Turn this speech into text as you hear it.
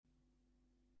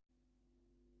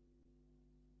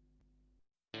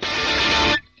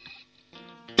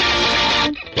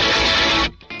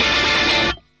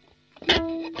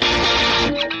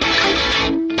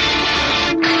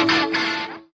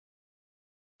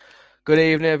Good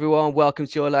evening, everyone. Welcome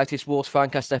to your latest Wolves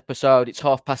Fancast episode. It's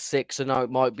 6:30. I know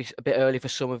it might be a bit early for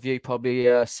some of you, probably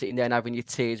sitting there and having your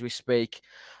tea as we speak.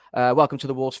 Welcome to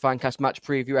the Wolves Fancast match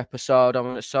preview episode. I'm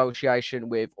in association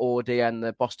with Audi and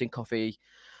the Boston Coffee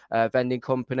vending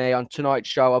company. On tonight's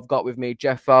show, I've got with me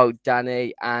Jeffo,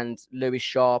 Danny, and Lewis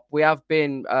Sharp. We have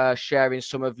been sharing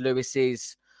some of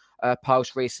Lewis's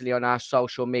posts recently on our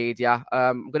social media.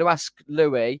 I'm going to ask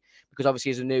Louis, because obviously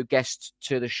he's a new guest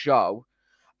to the show.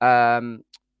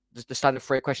 The standard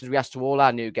three questions we ask to all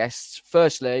our new guests.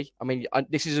 Firstly,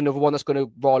 this is another one that's going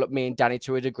to roll up me and Danny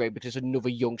to a degree because there's another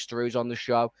youngster who's on the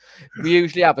show. We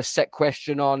usually have a set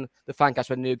question on the Fancast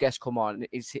when new guests come on, and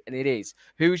it is,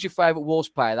 who's your favourite Wolves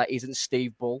player that isn't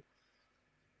Steve Bull?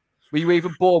 Were you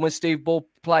even born when Steve Bull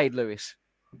played, Lewis?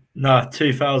 No,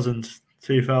 2000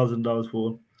 I was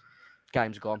born.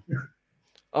 Game's gone.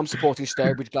 I'm supporting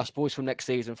Stourbridge Glass Boys from next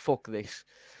season. Fuck this.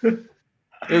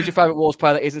 Who's your favourite Wolves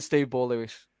player that isn't Steve Bull,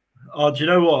 Lewis? Oh, do you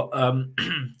know what?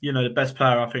 The best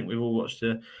player I think we've all watched,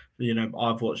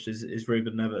 I've watched is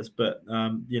Ruben Neves. But,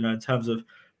 in terms of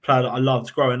player that I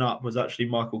loved growing up was actually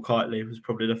Michael Kiteley. He was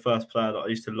probably the first player that I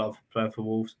used to love playing for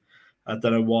Wolves. I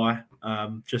don't know why.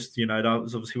 That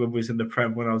was obviously when we was in the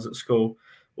Prem when I was at school.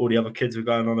 All the other kids were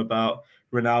going on about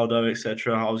Ronaldo,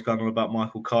 etc. I was going on about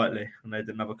Michael Kiteley, and they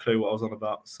didn't have a clue what I was on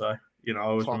about. So, I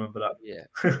always remember that. Yeah,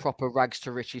 proper rags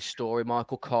to riches story.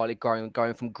 Michael Carley going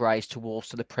from Grays to Wolves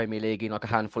to the Premier League in like a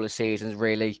handful of seasons.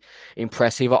 Really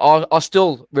impressive. I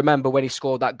still remember when he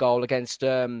scored that goal against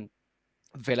Villa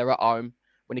at home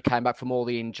when he came back from all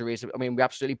the injuries. I mean, we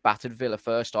absolutely battered Villa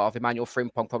first half. Emmanuel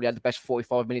Frimpong probably had the best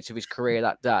 45 minutes of his career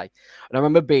that day. And I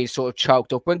remember being sort of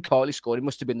choked up when Carley scored. It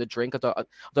must have been the drink. I don't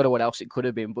know what else it could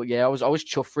have been. But yeah, I was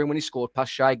chuffed for him when he scored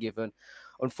past Shay Given.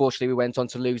 Unfortunately, we went on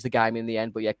to lose the game in the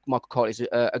end. But yeah, Michael Carley is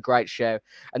a great show.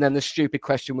 And then the stupid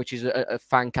question, which is a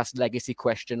Fancast legacy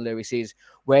question, Lewis, is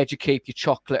where do you keep your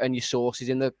chocolate and your sauces,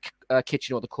 in the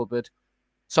kitchen or the cupboard?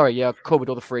 Sorry, yeah, cupboard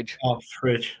or the fridge. Oh,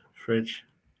 fridge.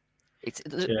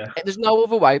 There's no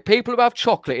other way. People who have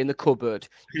chocolate in the cupboard,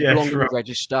 you belong in the Right.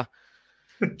 register.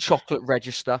 Chocolate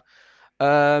register.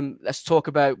 Let's talk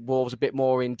about Wolves a bit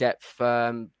more in depth.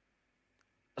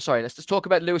 Let's just talk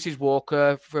about Lewis's walk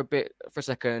for a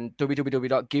second.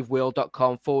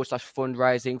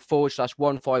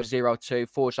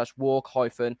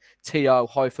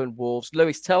 www.givewill.com/fundraising/1502/walk-to-Wolves.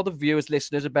 Lewis, tell the viewers,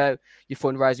 listeners about your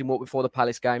fundraising walk before the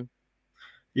Palace game.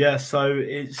 Yeah, so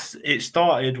it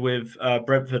started with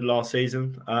Brentford last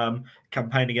season,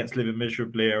 campaign against living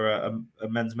miserably, a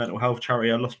men's mental health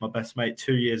charity. I lost my best mate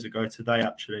 2 years ago today,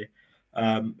 actually,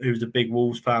 who was a big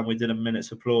Wolves fan. We did a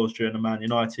minute's applause during a Man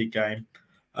United game.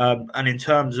 And in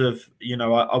terms of,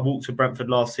 I walked to Brentford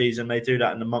last season. They do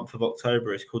that in the month of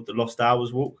October. It's called the Lost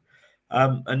Hours Walk.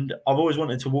 And I've always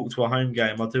wanted to walk to a home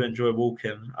game. I do enjoy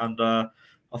walking. And I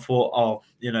thought,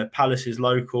 Palace is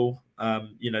local.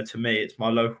 To me, it's my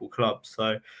local club.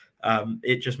 So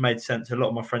it just made sense. A lot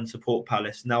of my friends support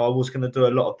Palace. Now, I was going to do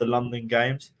a lot of the London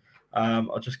games.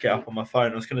 I'll just get up on my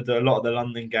phone. I was going to do a lot of the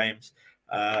London games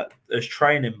as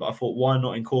training, but I thought, why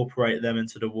not incorporate them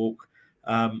into the walk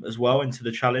as well, into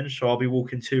the challenge? So I'll be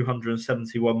walking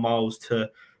 271 miles to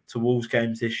Wolves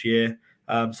games this year.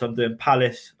 So I'm doing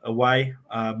Palace away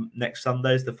next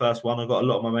Sunday is the first one. I've got a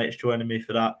lot of my mates joining me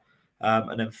for that.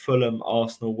 And then Fulham,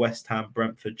 Arsenal, West Ham,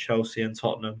 Brentford, Chelsea and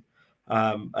Tottenham.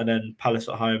 And then Palace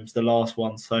at home is the last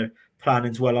one. So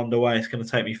planning's well underway. It's going to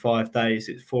take me 5 days.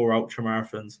 It's 4 ultra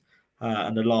marathons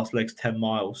and the last leg's 10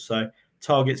 miles. So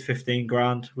target's 15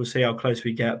 grand. We'll see how close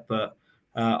we get, but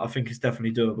I think it's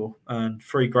definitely doable. And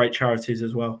 3 great charities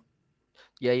as well.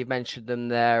 Yeah, you've mentioned them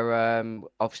there.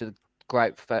 Obviously, the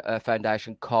great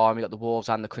foundation, Calm. You got the Wolves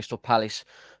and the Crystal Palace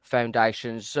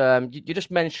foundations. You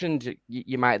just mentioned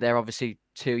your mate there, obviously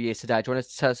 2 years today. Do you want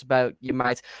to tell us about your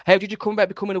mate? How did you come about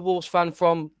becoming a Wolves fan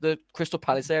from the Crystal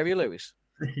Palace area, Lewis?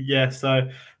 Yeah, so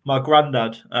my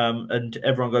granddad, and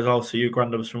everyone goes, oh, so your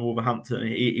granddad was from Wolverhampton.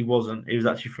 He wasn't. He was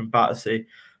actually from Battersea.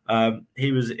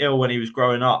 He was ill when he was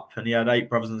growing up, and he had 8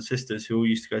 brothers and sisters who all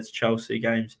used to go to Chelsea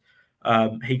games.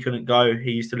 He couldn't go.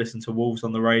 He used to listen to Wolves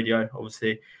on the radio.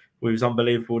 Obviously, we was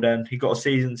unbelievable then. He got a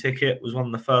season ticket, was one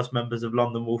of the first members of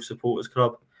London Wolves Supporters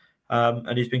Club,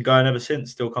 and he's been going ever since.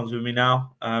 Still comes with me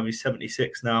now. He's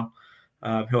 76 now.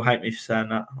 He'll hate me for saying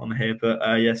that on here, but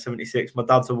 76. My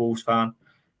dad's a Wolves fan.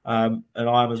 And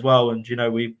I am as well. And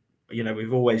we've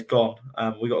always gone.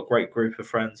 We've got a great group of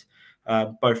friends,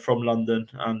 both from London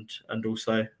and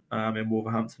also in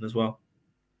Wolverhampton as well.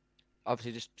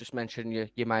 Obviously, just mention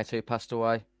your mate who passed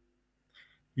away.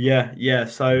 Yeah.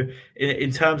 So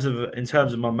in terms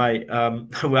of my mate,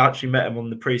 we actually met him on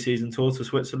the pre-season tour to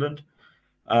Switzerland.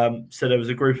 So there was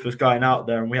a group of us going out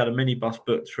there, and we had a minibus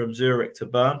booked from Zurich to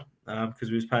Bern because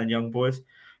we was playing young boys,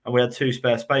 and we had 2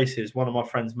 spare spaces. One of my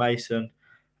friends, Mason,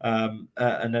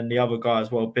 and then the other guy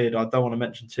as well, Bid. I don't want to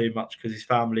mention too much because his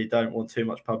family don't want too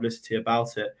much publicity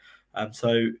about it.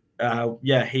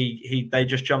 They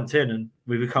just jumped in and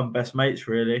we become best mates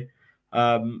really.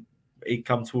 He'd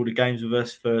come to all the games with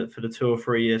us for the 2 or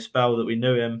 3 year spell that we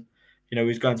knew him. You know, he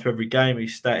was going to every game. He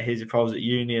stayed at his if I was at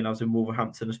uni and I was in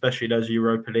Wolverhampton, especially those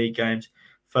Europa League games,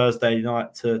 Thursday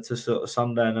night to sort of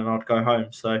Sunday, and then I'd go home.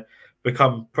 So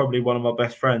become probably one of my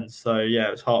best friends. So yeah,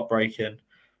 it was heartbreaking.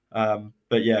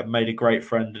 But yeah, made a great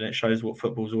friend, and it shows what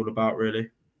football's all about, really.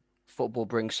 Football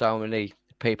brings so many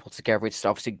people together. It's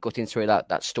obviously gutting through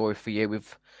that story for you.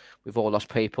 We've all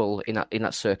lost people in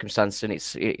that circumstance, and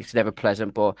it's never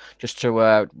pleasant. But just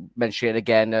to mention it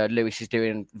again, Lewis is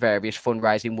doing various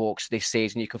fundraising walks this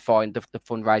season. You can find the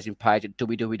fundraising page at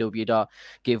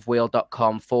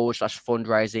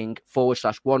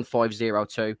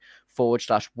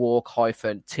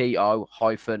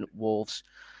www.givewheel.com/fundraising/1502/walk-to-wolves.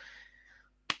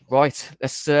 Right,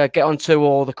 let's get on to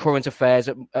all the current affairs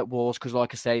at Wolves, because,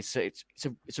 like I say, it's a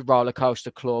roller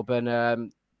coaster club,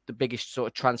 and the biggest sort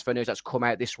of transfer news that's come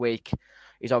out this week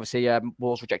is obviously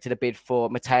Wolves rejected a bid for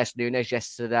Matheus Nunes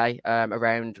yesterday,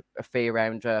 around a fee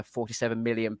around £47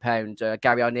 million.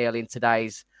 Gary O'Neill in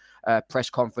today's press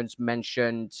conference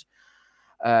mentioned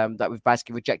that we've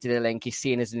basically rejected a link. He's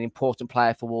seen as an important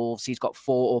player for Wolves. He's got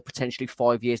 4 or potentially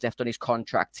 5 years left on his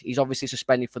contract. He's obviously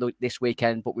suspended for this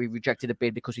weekend, but we rejected a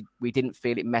bid because we didn't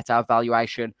feel it met our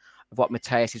valuation of what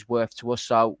Matheus is worth to us,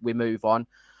 so we move on.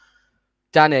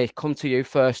 Danny, come to you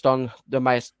first on the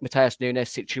Matheus Nunes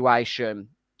situation.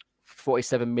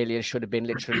 47 million should have been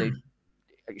literally,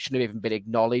 it shouldn't have even been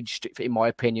acknowledged, in my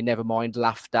opinion, never mind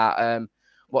laughed at.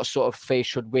 What sort of fee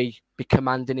should we be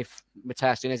commanding if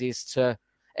Matheus Nunes is to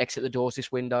exit the doors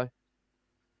this window?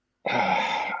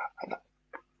 I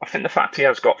think the fact he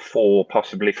has got 4,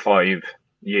 possibly 5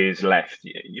 years left,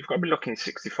 you've got to be looking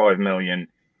 65 million.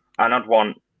 And I'd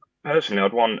want a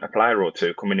player or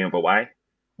two coming the other way,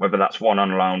 whether that's one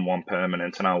on loan, one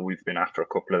permanent. I know we've been after a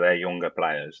couple of their younger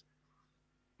players.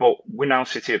 But we now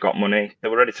City have got money. They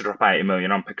were ready to drop 80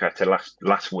 million on Paqueta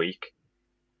last week.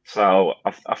 So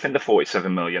I think the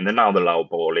 47 million, they know the low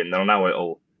balling. They'll know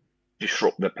it'll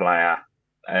disrupt the player.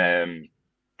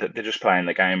 They're just playing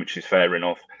the game, which is fair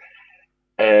enough.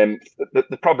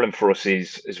 The problem for us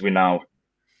is, as we know,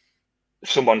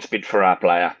 someone's bid for our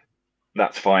player.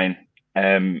 That's fine.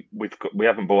 We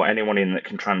haven't bought anyone in that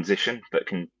can transition, that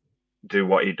can do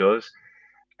what he does.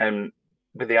 And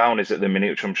with the owners at the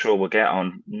minute, which I'm sure we'll get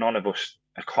on, none of us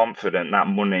are confident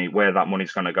where that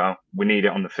money's going to go. We need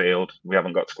it on the field. We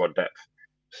haven't got squad depth.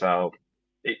 So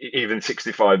even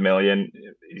 65 million,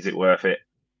 is it worth it?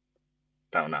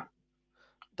 Don't know.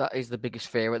 That is the biggest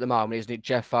fear at the moment, isn't it,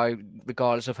 Jeffo?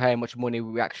 Regardless of how much money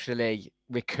we actually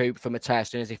recoup from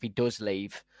Matheus Nunes, if he does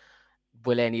leave,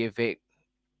 will any of it,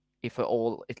 if at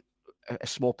all, a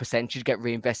small percentage get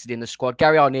reinvested in the squad?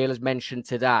 Gary O'Neill has mentioned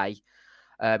today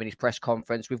in his press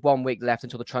conference, with 1 week left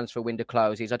until the transfer window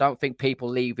closes, I don't think people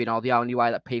leaving are the only way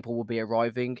that people will be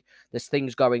arriving. There's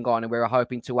things going on, and we're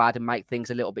hoping to add and make things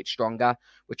a little bit stronger.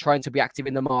 We're trying to be active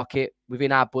in the market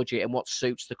within our budget and what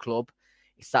suits the club.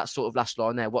 It's that sort of last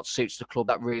line there. What suits the club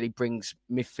that really brings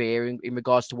me fear in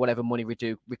regards to whatever money we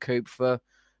do recoup for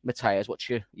Matheus. What's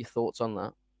your thoughts on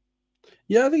that?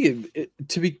 Yeah, I think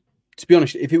to be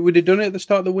honest, if it would have done it at the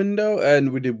start of the window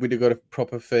and we'd have got a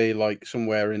proper fee, like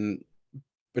somewhere in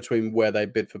between where they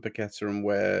bid for Paqueta and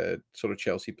where sort of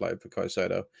Chelsea played for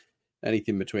Caicedo,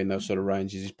 anything between those sort of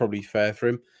ranges is probably fair for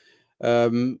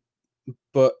him.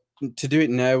 But to do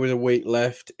it now with a week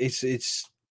left, it's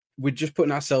we're just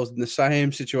putting ourselves in the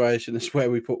same situation as where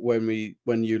we put when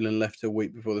Yulin left a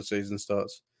week before the season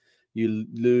starts. You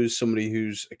lose somebody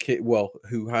who's a key,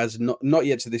 who has not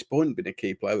yet to this point been a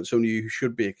key player, but somebody who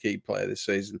should be a key player this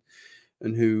season,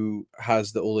 and who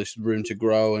has all this room to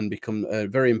grow and become a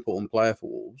very important player for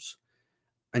Wolves.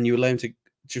 And you allow him to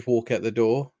just walk out the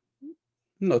door,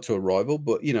 not to a rival,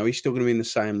 but he's still going to be in the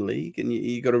same league, and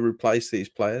you got to replace these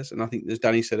players. And I think, as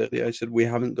Danny said earlier, he said we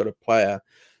haven't got a player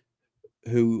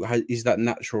who is that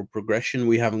natural progression.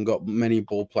 We haven't got many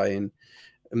ball carrying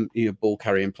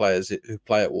players who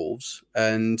play at Wolves,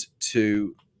 and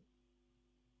to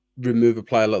remove a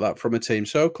player like that from a team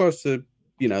so close to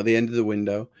the end of the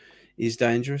window is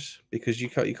dangerous, because you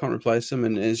can't replace them.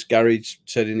 And as Gary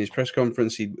said in his press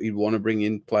conference, he'd want to bring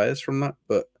in players from that,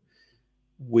 but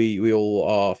we all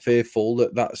are fearful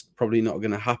that that's probably not going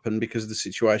to happen because of the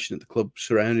situation at the club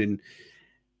surrounding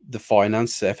the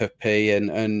finance, FFP,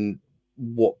 and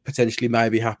what potentially may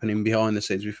be happening behind the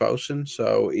scenes with Fosun.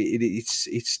 So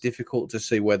it's difficult to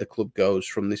see where the club goes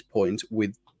from this point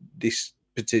with this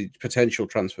potential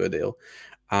transfer deal,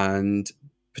 and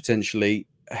potentially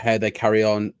how they carry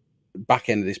on back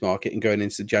end of this market and going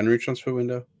into the January transfer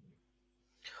window.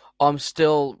 I'm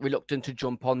still reluctant to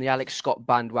jump on the Alex Scott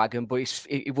bandwagon, but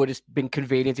it would have been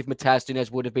convenient if Matheus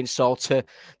Nunes would have been sold to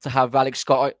have Alex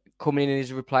Scott coming in as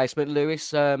a replacement.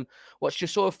 Lewis, what's your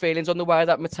sort of feelings on the way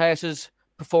that Matheus has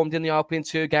performed in the opening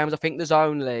 2 games? I think there's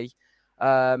only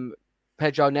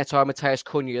Pedro Neto and Matheus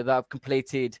Cunha that have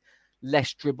completed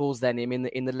less dribbles than him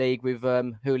in the league with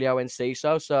Julio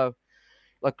Enciso. So,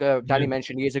 like Danny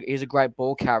mentioned, he's a great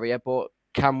ball carrier, but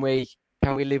can we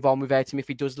live on without him if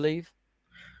he does leave?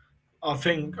 I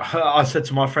think I said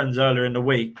to my friends earlier in the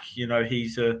week,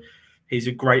 he's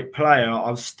a great player.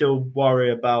 I still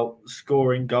worry about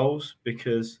scoring goals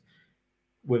because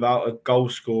without a goal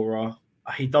scorer,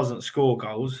 he doesn't score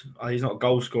goals. He's not a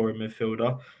goal scoring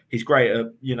midfielder. He's great at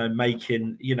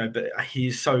making but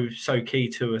he's so key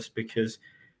to us because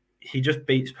he just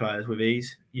beats players with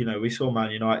ease. We saw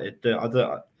Man United.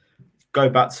 Go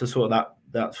back to sort of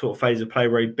that sort of phase of play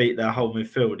where he beat their whole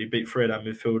midfield. He beat 3 of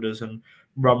their midfielders and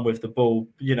run with the ball,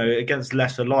 against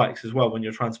lesser likes as well when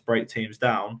you're trying to break teams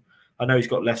down. I know he's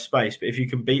got less space, but if you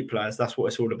can beat players, that's what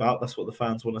it's all about. That's what the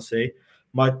fans want to see.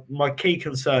 My key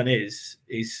concern is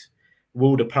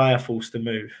will the player force to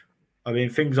move? I mean,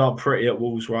 things aren't pretty at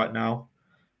Wolves right now.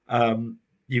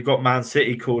 You've got Man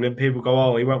City calling. People go,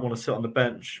 oh, he won't want to sit on the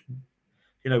bench.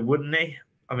 Wouldn't he?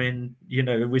 I mean,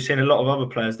 we've seen a lot of other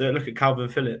players do it. Look at Calvin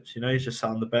Phillips. He's just sat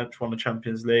on the bench, won the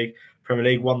Champions League, Premier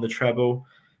League, won the treble.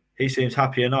 He seems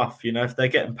happy enough. If they're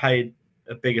getting paid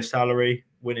a bigger salary,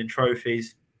 winning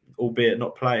trophies, albeit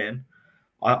not playing,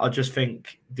 I just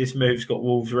think this move's got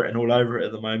Wolves written all over it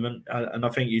at the moment. And I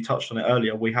think you touched on it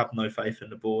earlier. We have no faith in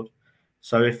the board.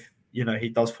 So if, he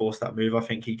does force that move, I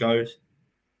think he goes.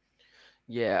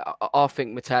 Yeah, I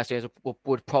think Matheus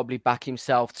would probably back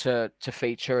himself to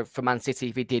feature for Man City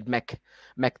if he did make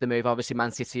the move. Obviously,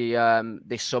 Man City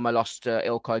this summer lost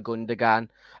Ilkay Gundogan.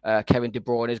 Kevin De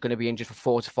Bruyne is going to be injured for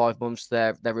 4 to 5 months.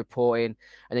 They're reporting,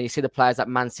 and then you see the players that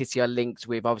Man City are linked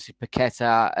with. Obviously,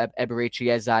 Paqueta,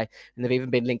 Eberechi Eze, and they've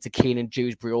even been linked to Keenan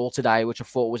Dewsbury all today, which I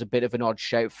thought was a bit of an odd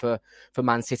shout for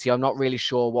Man City. I'm not really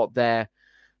sure what their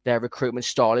recruitment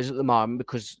style is at the moment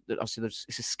because obviously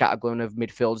it's a scattergun of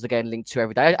midfielders they're getting linked to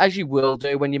every day, as you will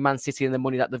do when you're Man City and the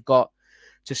money that they've got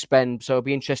to spend. So it'll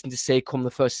be interesting to see come the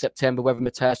 1st of September whether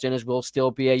Matheus Nunes will still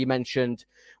be here. You mentioned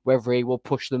whether he will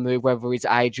push the move, whether his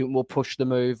agent will push the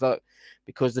move,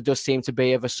 because there does seem to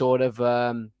be of a sort of,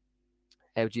 how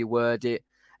do you word it,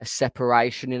 a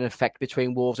separation in effect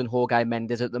between Wolves and Jorge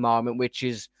Mendes at the moment, which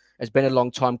has been a long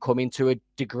time coming to a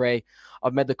degree.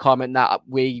 I've made the comment that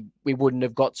we wouldn't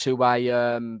have got to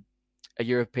a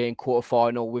European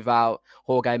quarterfinal without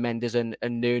Jorge Mendes and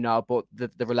Nuno, but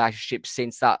the relationship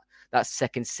since that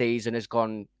second season has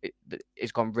gone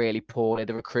really poorly.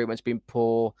 The recruitment's been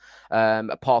poor.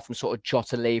 Apart from sort of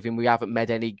Jota leaving, we haven't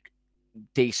made any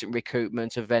decent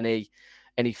recruitment of any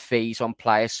fees on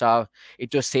players. So it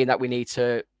does seem that we need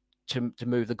to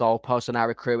move the goalposts on our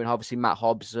recruitment. Obviously, Matt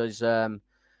Hobbs has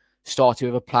started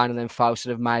with a plan, and then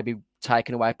Fosun have maybe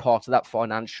taken away part of that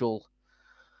financial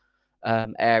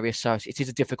area. So it is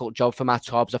a difficult job for Matt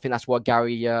Hobbs. I think that's why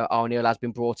Gary O'Neill has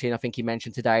been brought in. I think he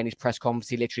mentioned today in his press conference,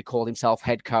 he literally called himself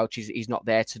head coach. He's not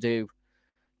there to do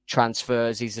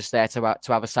transfers. He's just there to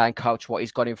have a say and coach what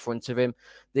he's got in front of him.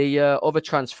 The other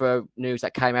transfer news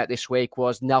that came out this week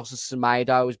was Nelson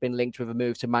Semedo has been linked with a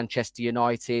move to Manchester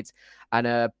United, and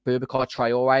Boubacar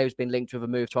Traore has been linked with a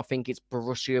move to, I think it's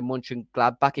Borussia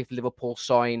Mönchengladbach if Liverpool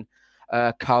sign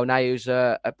Kone, who's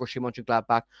at Borussia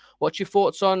Mönchengladbach. What's your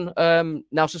thoughts on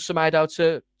Nelson Semedo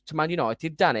to Man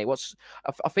United, Danny?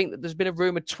 I think that there's been a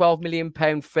rumoured £12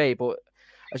 million fee, but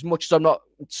as much as I'm not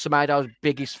Semedo's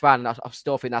biggest fan, I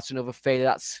still think that's another fee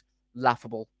that's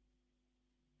laughable.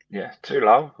 Yeah, too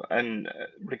low. And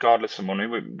regardless of money,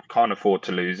 we can't afford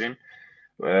to lose him.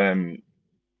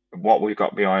 What we've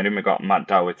got behind him, we've got Matt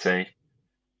Doherty.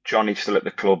 Johnny's still at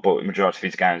the club, but the majority of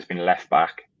his game's been left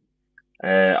back.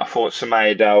 I thought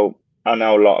Semedo, I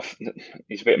know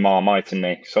he's a bit Marmite in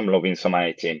me. Some love him, some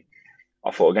hate him.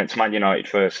 I thought against Man United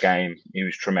first game, he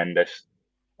was tremendous.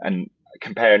 And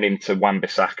comparing him to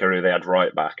Wan-Bissaka, who they had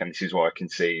right back, and this is why I can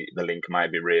see the link may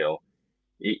be real.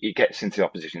 He gets into the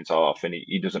opposition's half and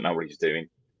he doesn't know what he's doing.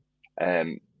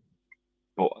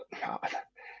 But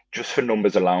just for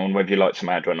numbers alone, whether you like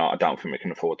Semedo or not, I don't think we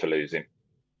can afford to lose him.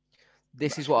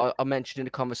 This is what I mentioned in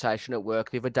a conversation at work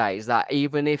the other day, is that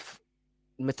even if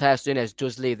Mateus Nunes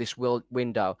does leave this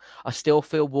window, I still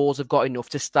feel Wolves have got enough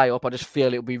to stay up. I just feel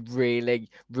it'll be really,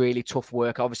 really tough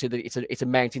work. Obviously, it's a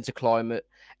mountain to climb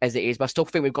as it is, but I still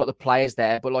think we've got the players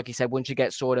there. But like you said, once you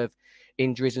get sort of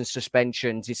injuries and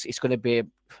suspensions, it's going to be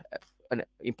an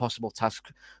impossible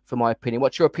task, for my opinion.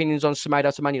 What's your opinions on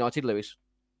Semedo to Man United, Lewis?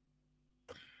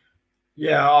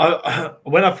 Yeah,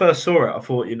 when I first saw it, I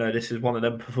thought, this is one of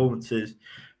them performances,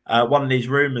 one of these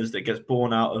rumours that gets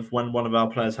born out of when one of our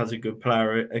players has a good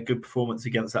performance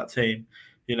against that team.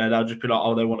 They'll just be like,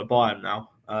 oh, they want to buy him now.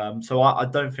 So I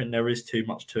don't think there is too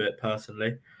much to it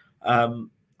personally.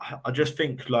 I just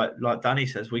think, like Danny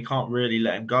says, we can't really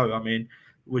let him go. I mean,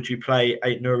 would you play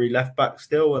Aït-Nouri left back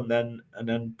still, and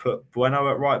then put Bueno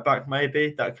at right back?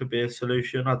 Maybe that could be a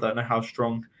solution. I don't know how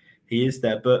strong he is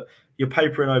there, but you're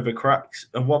papering over cracks.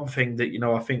 And one thing that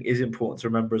I think is important to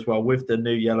remember as well, with the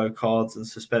new yellow cards and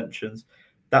suspensions,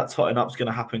 that totting up's going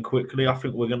to happen quickly. I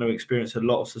think we're going to experience a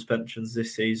lot of suspensions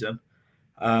this season,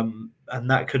 and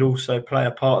that could also play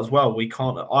a part as well. We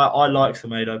can't. I like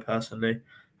Semedo personally.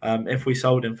 If we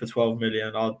sold him for 12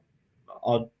 million, I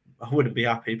wouldn't be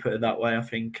happy, put it that way. I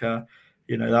think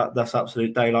that's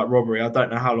absolute daylight robbery. I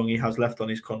don't know how long he has left on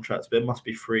his contract, but it must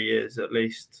be 3 years at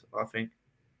least, I think.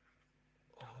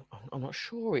 I'm not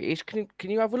sure it is. Can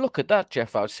you have a look at that,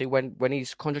 Jeff? I'll see when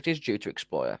his contract is due to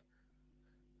expire.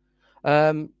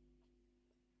 Obviously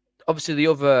the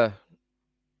other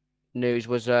news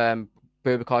was Boubacar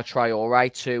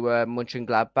Traoré to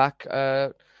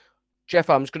Mönchengladbach. Jeff,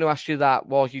 I'm just going to ask you that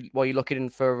while you're looking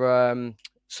for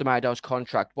Semedo's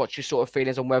contract. What's your sort of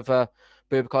feelings on whether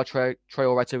Boubacar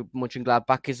Traoré to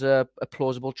Mönchengladbach is a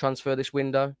plausible transfer this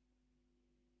window?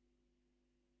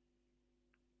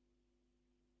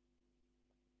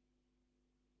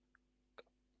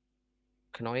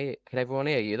 Can everyone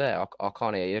hear you there? I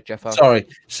can't hear you, Jeff.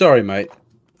 Sorry, mate.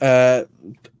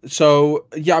 So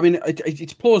yeah, I mean,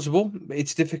 it's plausible.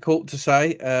 It's difficult to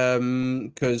say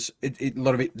because a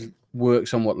lot of it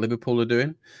works on what Liverpool are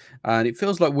doing, and it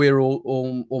feels like we're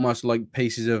all almost like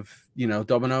pieces of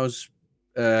dominoes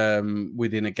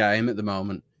within a game at the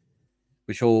moment,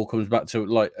 which all comes back to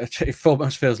like it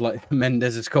almost feels like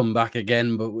Mendes has come back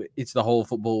again, but it's the whole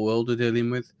football world we're dealing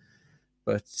with.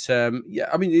 But yeah,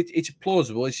 I mean, it's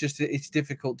plausible. It's just it's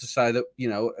difficult to say that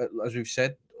as we've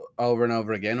said over and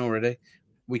over again already,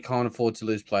 we can't afford to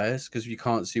lose players because you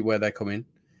can't see where they're coming.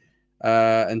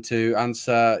 And to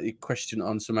answer your question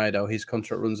on Semedo, his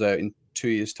contract runs out in 2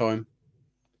 years' time.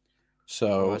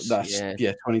 So that's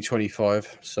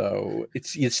 2025. So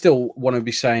you still want to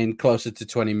be saying closer to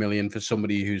 20 million for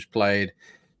somebody who's played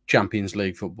Champions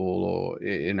League football or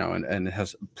and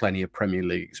has plenty of Premier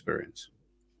League experience.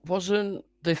 Wasn't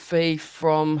the fee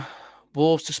from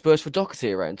Wolves to Spurs for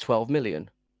Doherty around 12 million?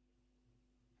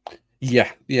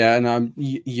 Yeah, and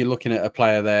you're looking at a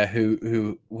player there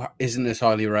who isn't as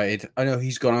highly rated. I know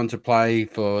he's gone on to play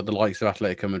for the likes of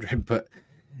Atletico Madrid, but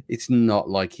it's not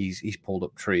like he's pulled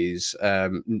up trees.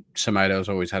 Semedo's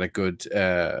always had a good,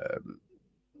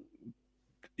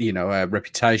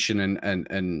 reputation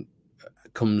and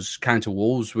came to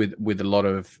Wolves with a lot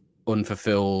of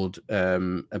unfulfilled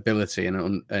ability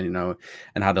and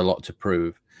had a lot to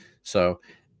prove. So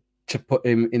to put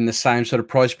him in the same sort of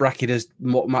price bracket as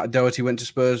what Matt Doherty went to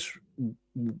Spurs,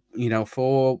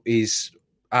 for is,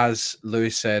 as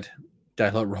Lewis said,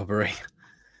 daylight robbery.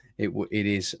 It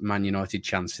is Man United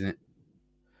chancing it.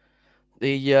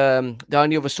 The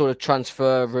only other sort of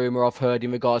transfer rumour I've heard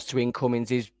in regards to incomings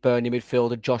is Burnley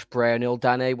midfielder Josh Brownhill.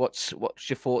 Danny, what's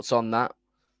your thoughts on that?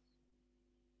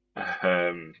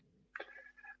 I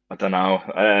don't know.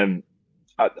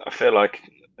 I feel like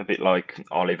a bit like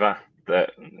Oliver,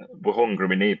 that we're hungry,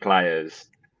 we need players,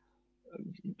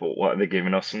 but what are they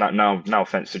giving us? No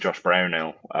offense to Josh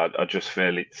Brownhill, I just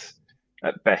feel it's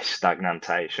at best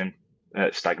stagnating.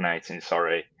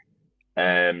 Sorry.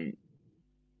 Yeah,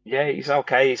 he's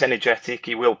okay. He's energetic.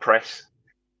 He will press.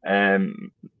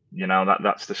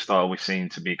 That's the style we seem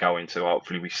to be going to.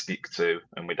 Hopefully, we stick to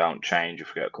and we don't change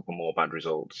if we get a couple more bad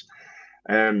results.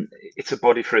 It's a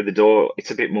body through the door.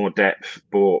 It's a bit more depth,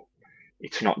 but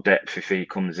it's not depth if he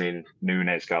comes in,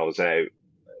 Nunes goes out,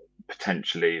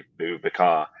 potentially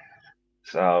Boubacar.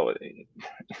 So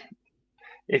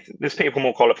there's people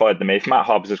more qualified than me. If Matt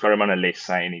Hobbs has got him on a list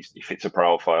saying he fits a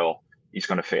profile, he's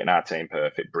going to fit in our team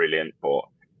perfect, brilliant. But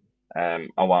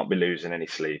I won't be losing any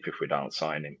sleep if we don't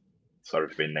sign him. Sorry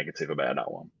for being negative about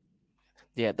that one.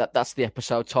 Yeah, that's the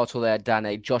episode title there,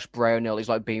 Danny. Josh Brownhill is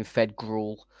like being fed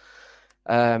gruel.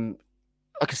 Like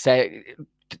I say,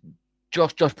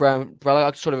 Josh Brown,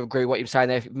 I sort of agree with what you're saying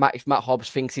there. If Matt Hobbs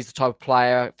thinks he's the type of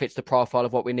player, fits the profile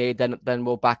of what we need, then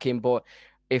we'll back him. But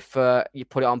if you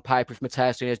put it on paper, if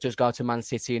Mateus Nunes does go to Man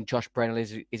City and Josh Brennell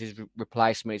is his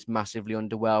replacement, it's massively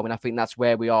underwhelming. I think that's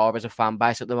where we are as a fan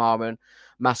base at the moment.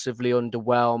 Massively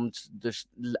underwhelmed. There's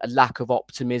a lack of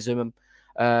optimism,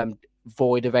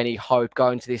 void of any hope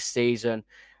going to this season.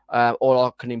 All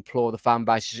I can implore the fan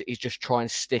base is just try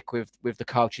and stick with the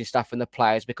coaching staff and the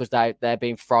players, because they're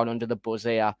being thrown under the bus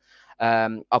here.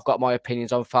 I've got my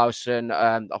opinions on Fosun.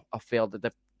 I feel that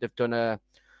they've done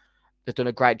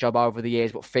a great job over the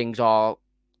years, but things are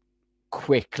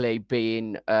quickly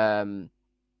being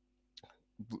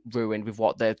ruined with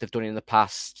what they've done in the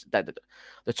past. That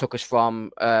took us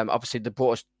from obviously they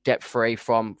brought us debt free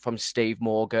from Steve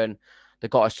Morgan. They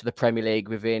got us to the Premier League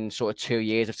within sort of 2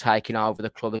 years of taking over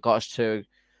the club. They got us to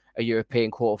a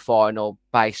European quarter final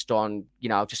based on,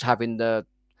 just having the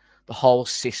whole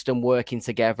system working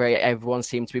together. Everyone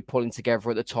seemed to be pulling together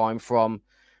at the time, from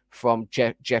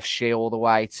Jeff Shea all the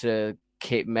way to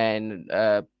kit men,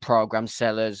 program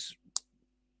sellers,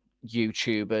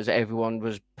 YouTubers. Everyone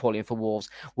was pulling for Wolves.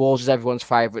 Wolves was everyone's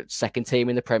favourite second team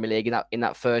in the Premier League in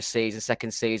that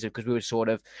second season, because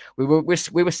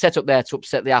we were set up there to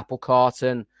upset the apple cart,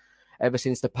 and ever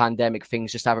since the pandemic,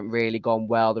 things just haven't really gone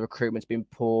well. The recruitment's been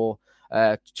poor.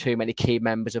 Too many key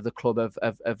members of the club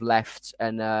have left,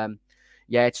 and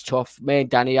it's tough. Me and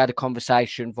Danny had a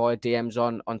conversation via DMs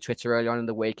on Twitter earlier on in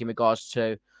the week in regards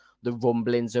to the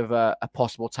rumblings of a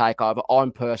possible takeover.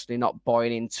 I'm personally not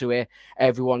buying into it.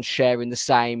 Everyone's sharing the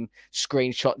same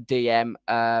screenshot DM.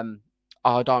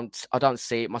 I don't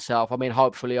see it myself. I mean,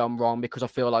 hopefully I'm wrong, because I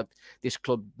feel like this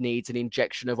club needs an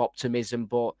injection of optimism,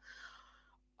 but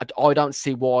I don't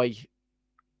see why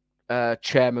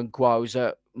Chairman Guo's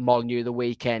at Molineux the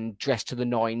weekend dressed to the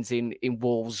nines in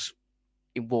Wolves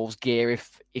gear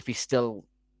if he's still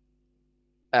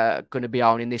going to be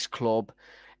owning this club.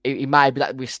 It may be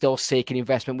that we're still seeking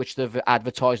investment, which they've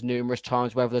advertised numerous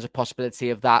times, whether there's a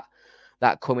possibility of that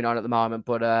coming on at the moment.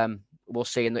 But we'll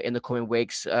see in the coming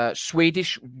weeks.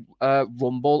 Swedish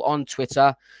Rumble on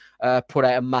Twitter put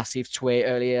out a massive tweet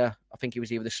earlier. I think it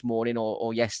was either this morning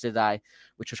or yesterday,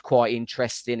 which was quite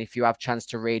interesting. If you have a chance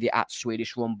to read it, at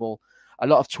Swedish Rumble. A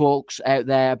lot of talks out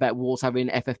there about Wolves having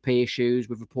FFP issues,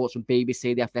 with reports from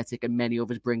BBC, The Athletic, and many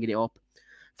others bringing it up.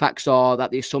 Facts are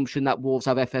that the assumption that Wolves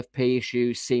have FFP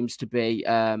issues seems to be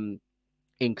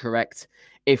incorrect.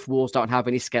 If Wolves don't have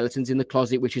any skeletons in the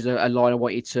closet, which is a line I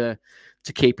want you to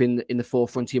keep in the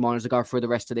forefront of your mind as I go through the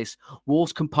rest of this.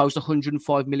 Wolves composed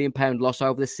 £105 million loss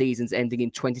over the seasons ending in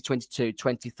 2022,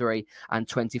 23 and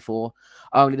 24.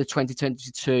 Only the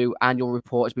 2022 annual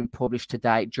report has been published to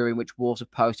date, during which Wolves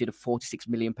have posted a £46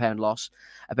 million loss.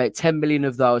 About 10 million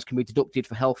of those can be deducted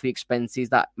for healthy expenses.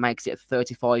 That makes it a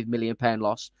 £35 million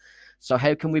loss. So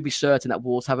how can we be certain that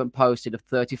Wolves haven't posted a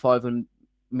 £35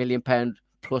 million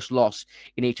plus loss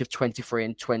in each of 23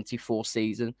 and 24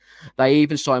 season? They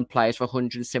even signed players for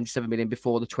 177 million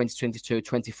before the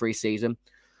 2022-23 season.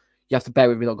 You have to bear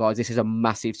with me, guys. This is a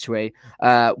massive tweet.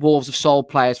 Wolves have sold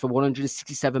players for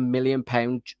 £167 million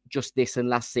just this and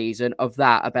last season. Of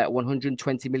that, about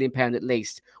 £120 million at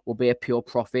least will be a pure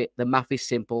profit. The math is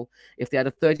simple. If they had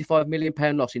a £35 million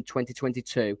loss in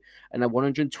 2022 and a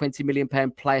 £120 million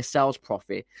player sales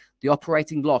profit, the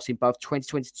operating loss in both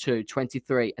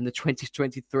 2022-23 and the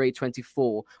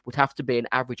 2023-24 would have to be an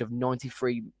average of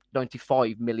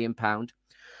 £95 million.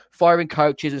 Firing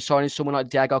coaches and signing someone like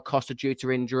Diego Costa due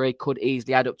to injury could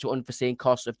easily add up to unforeseen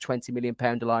costs of £20 million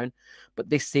alone. But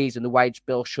this season, the wage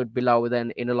bill should be lower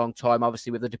than in a long time,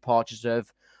 obviously with the departures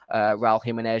of Raul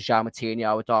Jimenez, João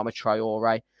Moutinho, Adama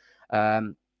Traore.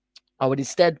 I would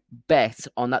instead bet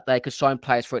on that they could sign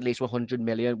players for at least 100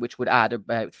 million, which would add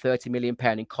about £30 million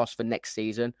in cost for next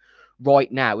season,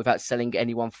 right now, without selling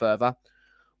anyone further.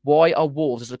 Why are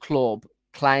Wolves as a club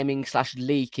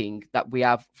claiming/leaking that we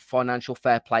have financial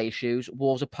fair play issues?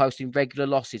 Wolves are posting regular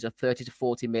losses of 30 to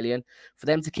 40 million. For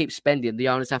them to keep spending, the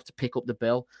owners have to pick up the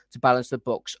bill to balance the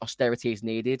books. Austerity is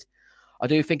needed. I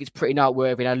do think it's pretty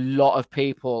noteworthy, and a lot of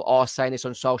people are saying this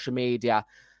on social media,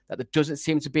 that there doesn't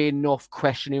seem to be enough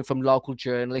questioning from local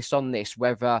journalists on this,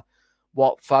 whether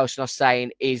what Fosun are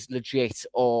saying is legit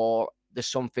or there's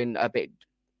something a bit,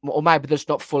 or maybe they're just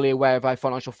not fully aware of how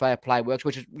financial fair play works,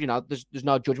 which is, there's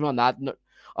no judgment on that.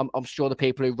 I'm sure the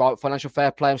people who write financial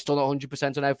fair play, I'm still not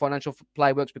 100% on how financial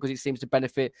play works, because it seems to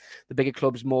benefit the bigger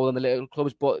clubs more than the little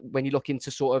clubs. But when you look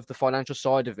into sort of the financial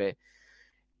side of it,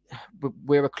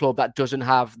 we're a club that doesn't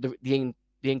have the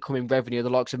incoming revenue, the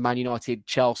likes of Man United,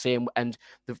 Chelsea, and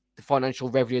the financial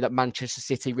revenue that Manchester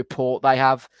City report they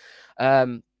have.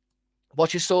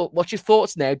 What's your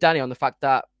thoughts now, Danny, on the fact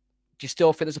that, do you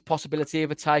still think there's a possibility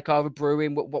of a takeover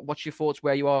brewing? What's your thoughts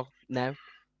where you are now?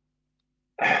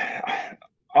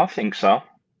 I think so.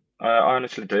 I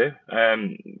honestly do.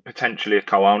 Potentially a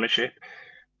co-ownership.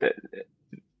 The,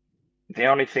 the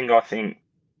only thing I think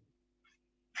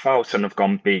Falson have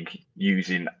gone big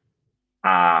using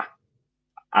our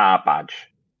our badge,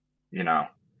 you know,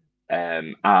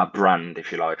 our brand,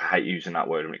 if you like. I hate using that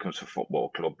word when it comes to a football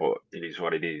club, but it is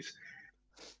what it is.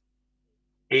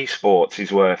 Esports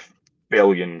is worth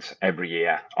billions every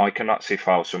year. I cannot see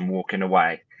Falson walking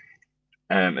away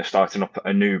and starting up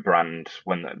a new brand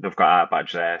when they've got our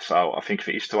badge there. So I think if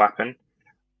it is to happen,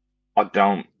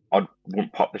 I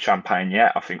wouldn't pop the champagne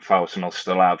yet. I think Falson will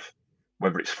still have,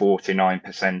 whether it's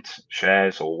 49%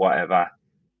 shares or whatever.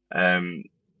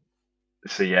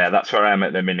 So yeah, that's where I am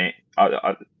at the minute.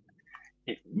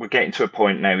 We're getting to a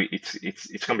point now. It's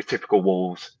going to be typical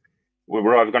Wolves.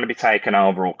 We're either going to be taken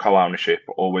over or co-ownership,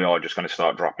 or we are just going to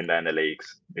start dropping down the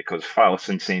leagues because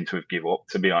Falson seem to have give up,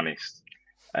 to be honest.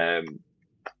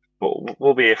 But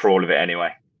we'll be here for all of it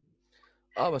anyway.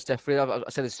 Oh, most definitely. I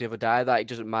said this the other day that it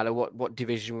doesn't matter what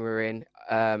division we're in.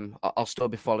 I'll still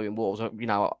be following Wolves. You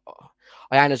know,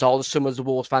 I ain't as old as some of the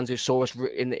Wolves fans who saw us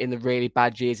in the really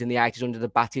bad years in the 80s under the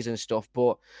Batties and stuff.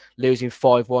 But losing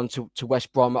 5-1 to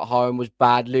West Brom at home was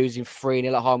bad. Losing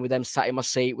 3-0 at home with them sat in my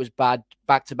seat was bad.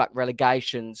 Back-to-back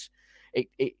relegations.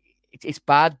 It's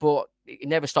bad, but it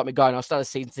never stopped me going. I still have a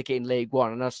season ticket in League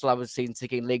One, and I still have a season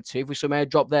ticket in League Two. If we somehow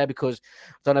drop there, because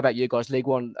I don't know about you guys, League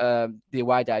One, the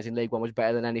away days in League One was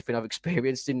better than anything I've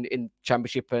experienced in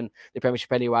Championship and the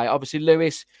Premiership anyway. Obviously,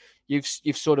 Lewis,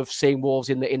 you've sort of seen Wolves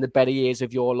in the better years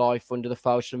of your life under the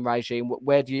Fosun regime.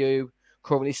 Where do you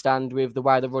currently stand with the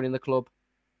way they're running the club?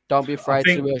 Don't be afraid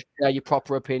to share your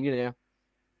proper opinion here.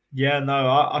 Yeah,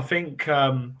 no, I think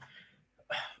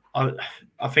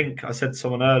I think I said to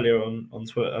someone earlier on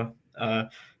Twitter,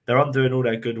 they're undoing all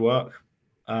their good work.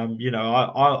 You know,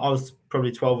 I was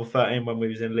probably 12 or 13 when we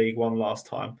was in League One last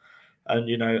time, and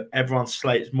you know everyone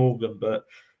slates Morgan, but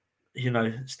you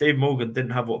know Steve Morgan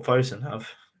didn't have what Fosun have.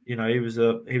 You know, he was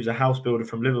a house builder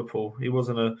from Liverpool. He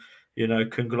wasn't a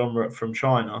conglomerate from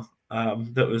China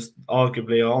that was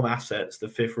arguably on assets the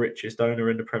fifth richest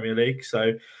owner in the Premier League.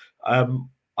 So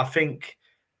I think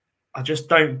I just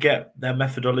don't get their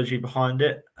methodology behind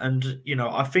it. And, you know,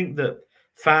 I think that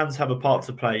fans have a part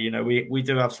to play. You know, we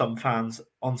do have some fans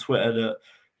on Twitter that,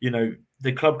 you know,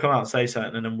 the club come out and say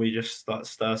something and then we just like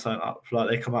stir something up. Like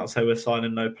they come out and say we're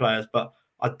signing no players. But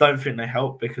I don't think they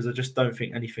help because I just don't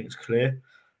think anything's clear.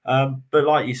 But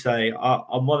like you say,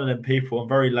 I'm one of them people. I'm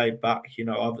very laid back. You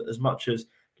know, as much as,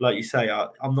 like you say,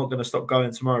 I'm not going to stop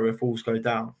going tomorrow if Wolves go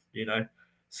down. You know,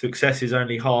 success is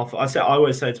only half. I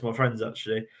always say to my friends,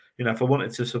 actually, you know, if I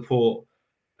wanted to support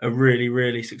a really,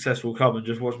 really successful club and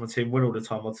just watch my team win all the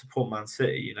time, I'd support Man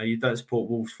City. You know, you don't support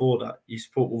Wolves for that. You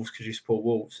support Wolves because you support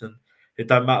Wolves. And it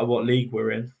don't matter what league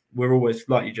we're in. We're always,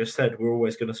 like you just said, we're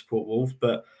always going to support Wolves.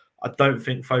 But I don't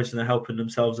think Fosun are helping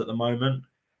themselves at the moment.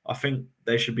 I think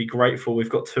they should be grateful we've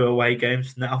got 2 away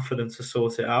games now for them to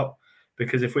sort it out.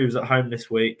 Because if we was at home this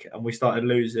week and we started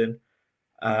losing,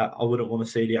 I wouldn't want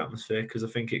to see the atmosphere because I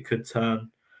think it could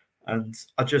turn. And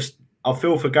I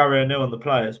feel for Gary O'Neill and the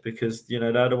players because, you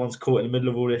know, they're the ones caught in the middle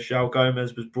of all this. João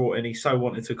Gomez was brought in. He so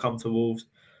wanted to come to Wolves.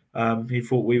 He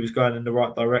thought we was going in the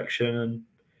right direction, and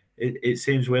it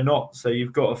seems we're not. So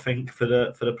you've got to think for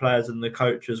the players and the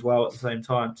coach as well at the same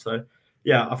time. So,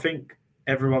 yeah, I think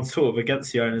everyone's sort of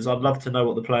against the owners. I'd love to know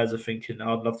what the players are thinking.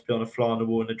 I'd love to be on a fly on the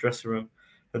wall in the dressing room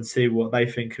and see what they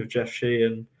think of Jeff Shee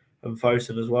and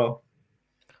Fosun as well.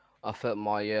 I felt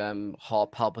my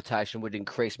heart palpitation would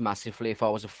increase massively if I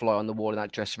was a fly on the wall in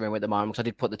that dressing room at the moment. Because I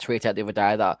did put the tweet out the other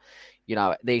day that, you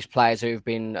know, these players who've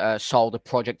been sold a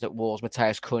project at Wolves,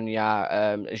 Mateus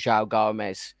Cunha, João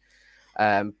Gomez,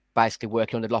 basically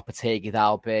working under Lopetegui,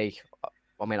 they'll be,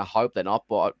 I mean, I hope they're not,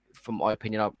 but from my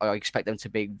opinion, I expect them to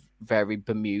be very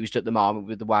bemused at the moment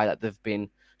with the way that they've been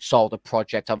sold a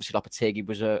project. Obviously, Lopetegui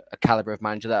was a caliber of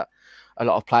manager that a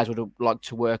lot of players would have liked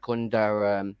to work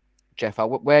under. Jeff,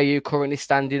 where are you currently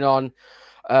standing on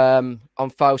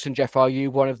Fosun? Jeff, are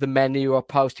you one of the many who are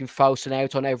posting Fosun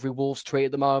out on every Wolves tweet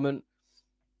at the moment?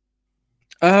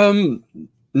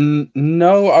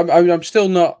 No, I'm still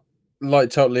not like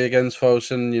totally against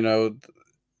Fosun. You know,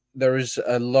 there is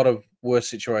a lot of worse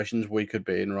situations we could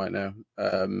be in right now,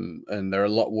 and there are a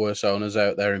lot worse owners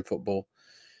out there in football.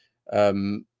 I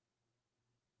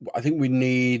think we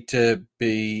need to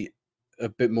be a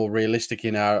bit more realistic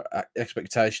in our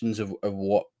expectations of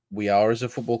what we are as a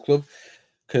football club,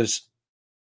 because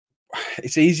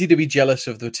it's easy to be jealous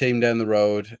of the team down the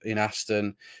road in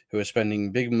Aston who are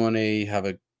spending big money, have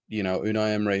a, you know,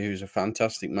 Unai Emery, who's a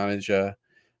fantastic manager,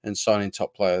 and signing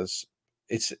top players.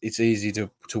 It's easy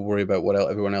to worry about what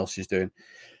everyone else is doing.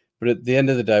 But at the end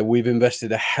of the day, we've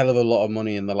invested a hell of a lot of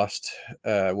money in the last,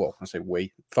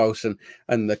 Fosun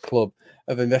and the club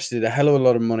have invested a hell of a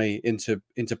lot of money into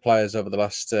players over the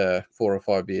last 4 or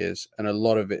 5 years, and a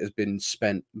lot of it has been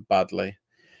spent badly.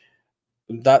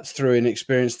 That's through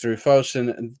inexperience through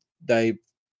Fosun, and they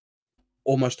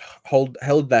almost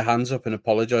held their hands up and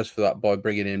apologised for that by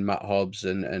bringing in Matt Hobbs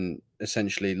and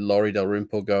essentially Laurie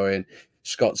Dalrymple going,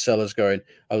 Scott Sellers going.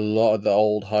 A lot of the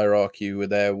old hierarchy were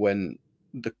there when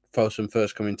the Fosun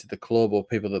first come into the club, or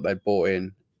people that they brought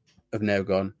in have now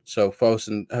gone. So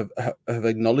Fosun have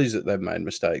acknowledged that they've made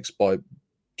mistakes by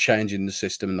changing the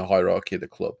system and the hierarchy of the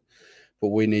club. But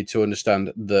we need to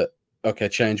understand that, okay,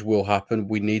 change will happen.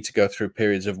 We need to go through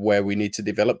periods of where we need to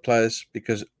develop players,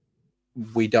 because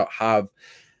we don't have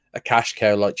a cash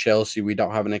cow like Chelsea. We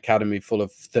don't have an academy full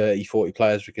of 30, 40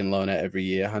 players we can loan out every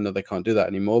year. I know they can't do that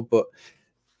anymore, but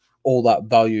all that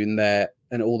value in there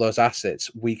and all those assets,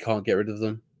 we can't get rid of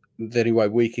them. The only way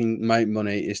we can make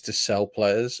money is to sell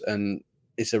players, and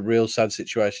it's a real sad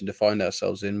situation to find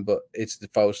ourselves in, but it's the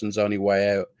Fosun's only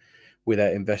way out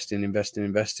without investing.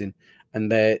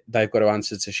 And they've got to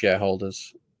answer to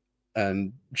shareholders,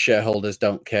 and shareholders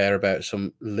don't care about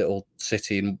some little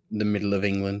city in the middle of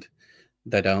England.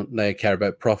 They don't. They care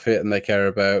about profit, and they care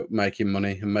about making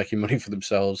money for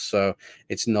themselves. So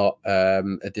it's not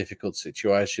a difficult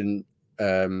situation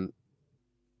to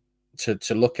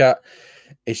look at.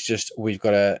 It's just we've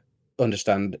got to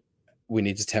understand we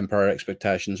need to temper our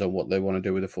expectations on what they want to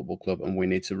do with the football club, and we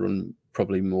need to run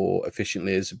probably more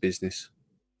efficiently as a business.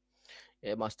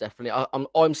 Yeah, most definitely.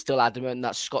 I'm still adamant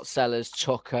that Scott Sellers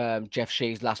took Jeff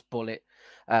Shee's last bullet.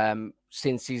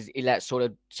 Since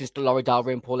since Laurie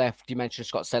Dalrymple left, you mentioned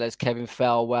Scott Sellers, Kevin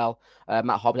Felwell,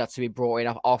 Matt Hobbs had to be brought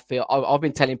in. I've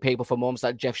been telling people for months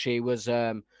that Jeff Shee was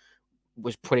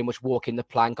pretty much walking the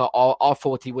plank. I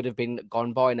thought he would have been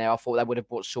gone by now. I thought they would have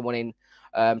brought someone in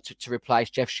to replace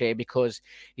Jeff Shee, because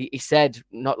he said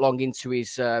not long into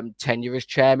his tenure as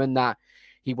chairman that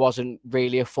he wasn't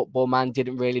really a football man,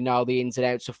 didn't really know the ins and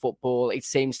outs of football. It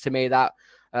seems to me that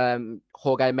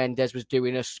Jorge Mendes was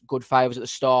doing us good favours at the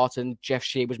start, and Jeff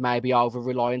Shee was maybe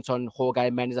over-reliant on Jorge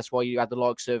Mendes. That's why you had the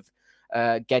likes of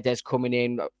Guedes coming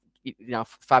in,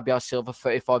 Fabio Silva,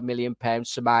 £35 million,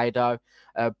 Semedo,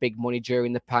 big money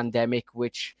during the pandemic,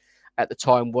 which at the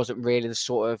time wasn't really the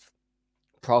sort of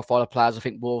profile of players I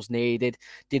think Wolves needed.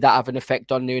 Did that have an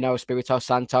effect on Nuno Espirito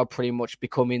Santo pretty much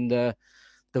becoming the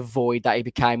void that he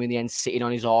became in the end, sitting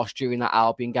on his arse during that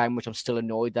Albion game, which I'm still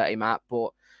annoyed at him at? But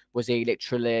was he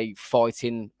literally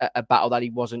fighting a battle that he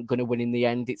wasn't going to win in the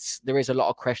end? There is a lot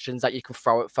of questions that you can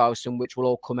throw at Fosun, which will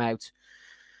all come out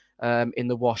in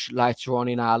the wash later on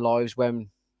in our lives when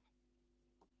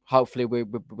hopefully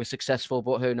we're successful,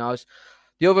 but who knows.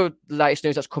 The other latest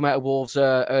news that's come out of Wolves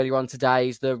earlier on today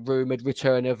is the rumoured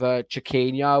return of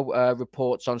Chiquinho.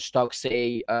 Reports on Stoke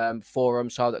City forum.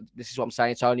 So this is what I'm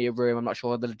saying. It's only a rumour. I'm not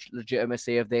sure the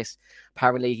legitimacy of this.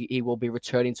 Apparently, he will be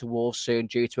returning to Wolves soon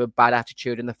due to a bad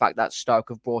attitude and the fact that Stoke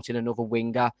have brought in another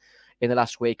winger in the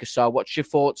last week or so. What's your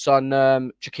thoughts on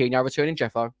Chiquinho returning,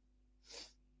 Jeffo?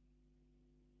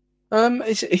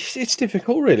 It's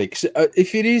difficult, really, because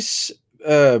if it is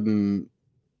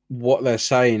what they're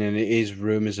saying, and it is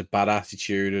rumours of bad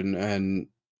attitude and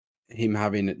him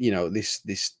having,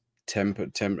 this temper,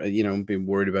 being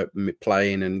worried about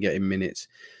playing and getting minutes,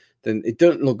 then it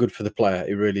don't look good for the player.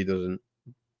 It really doesn't.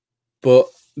 But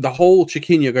the whole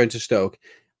Chiquinho going to Stoke,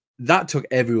 that took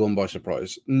everyone by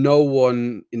surprise. No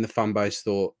one in the fan base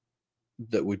thought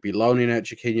that we'd be loaning out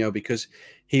Chiquinho, because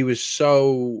he was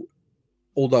so...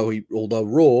 Although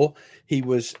raw, he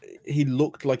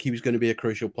looked like he was going to be a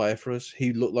crucial player for us.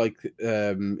 He looked like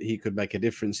he could make a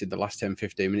difference in the last 10,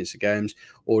 15 minutes of games,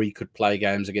 or he could play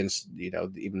games against,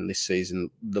 even this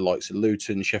season, the likes of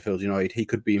Luton, Sheffield United. He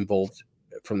could be involved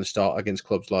from the start against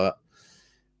clubs like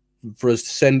that. For us to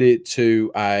send it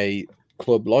to a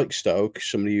club like Stoke,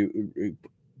 somebody who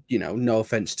no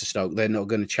offence to Stoke, they're not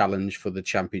going to challenge for the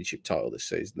Championship title this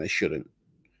season. They shouldn't.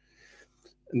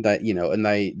 That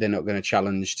they're not going to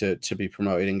challenge to be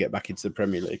promoted and get back into the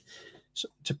Premier League. So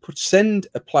send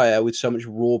a player with so much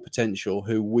raw potential,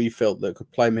 who we felt that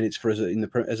could play minutes for us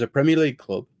as a Premier League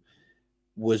club,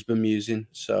 was bemusing.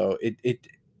 So it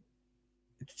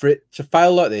for it to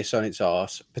fail like this on its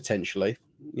arse, potentially,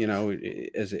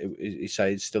 as you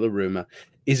say, it's still a rumor,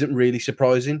 isn't really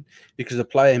surprising, because the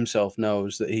player himself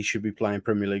knows that he should be playing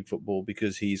Premier League football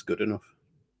because he's good enough.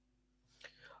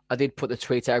 I did put the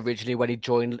tweet out originally when he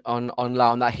joined on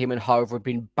loan that him and Hover had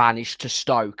been banished to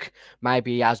Stoke.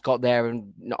 Maybe he has got there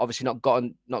and obviously not got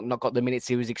the minutes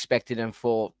he was expecting, and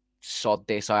thought, sod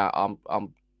this, I'm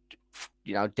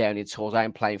down in tools. I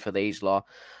ain't playing for these lot.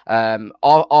 I'm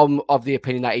of the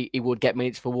opinion that he would get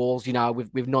minutes for Wolves.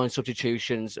 With 9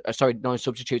 substitutes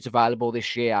available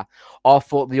this year. I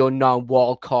thought the unknown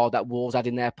wild card that Wolves had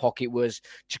in their pocket was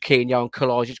Chiquinho and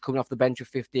Kalajic coming off the bench with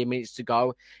 15 minutes to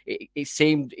go. It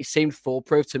seemed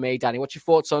foolproof to me, Danny. What's your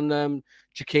thoughts on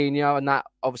Chiquinho and that?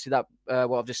 Obviously, that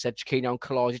what I've just said, Chiquinho and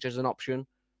Kalajic as an option.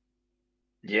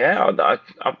 Yeah,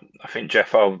 I think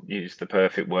Jeffo used the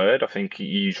perfect word. I think he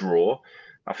used raw.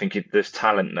 I think there's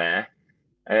talent there.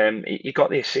 He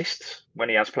got the assists when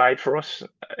he has played for us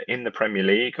in the Premier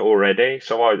League already.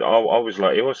 So I was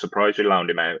like, I was surprised we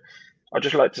loaned him out. I'd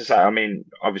just like to say, I mean,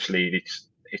 obviously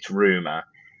it's rumour.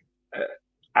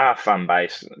 Our fan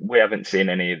base, we haven't seen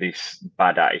any of this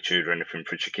bad attitude or anything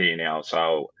for Chiquinho.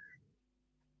 So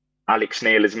Alex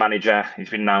Neil as manager, he's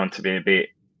been known to be a bit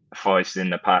feisty in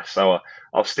the past. So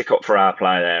I'll stick up for our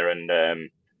player there. And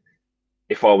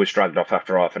if I was dragged off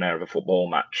after half an hour of a football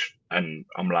match and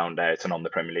I'm loaned out and I'm the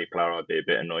Premier League player, I'd be a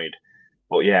bit annoyed.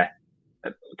 But yeah,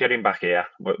 get him back here.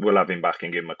 We'll have him back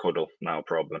and give him a cuddle. No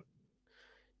problem.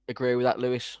 Agree with that,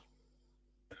 Lewis?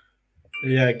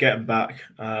 Yeah, get him back.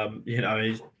 I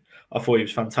thought he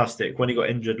was fantastic. When he got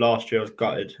injured last year, I was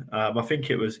gutted. I think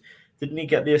it was, didn't he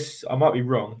get this? I might be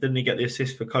wrong. Didn't he get the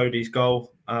assist for Cody's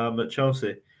goal at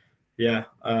Chelsea? Yeah,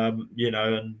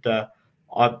 that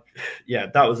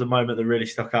was a moment that really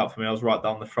stuck out for me. I was right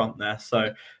down the front there,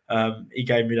 so he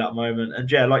gave me that moment.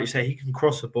 And yeah, like you say, he can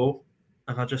cross a ball,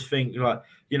 and I just think how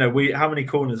many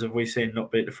corners have we seen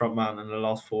not beat the front man in the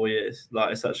last 4 years?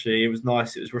 Like it was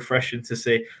nice. It was refreshing to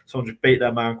see someone just beat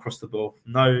their man across the ball.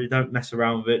 No, don't mess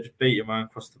around with it. Just beat your man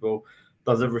across the ball.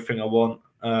 Does everything I want.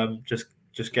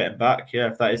 Just get him back. Yeah,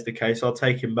 if that is the case, I'll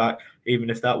take him back. Even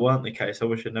if that weren't the case, I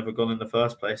wish I'd never gone in the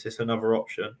first place. It's another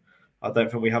option. I don't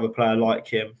think we have a player like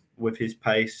him with his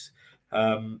pace,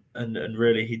 and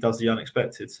really he does the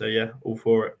unexpected. So yeah, all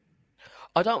for it.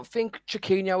 I don't think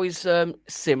Chiquinho is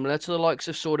similar to the likes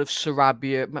of sort of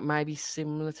Sarabia, maybe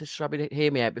similar to Sarabia.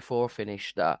 Hear me out before I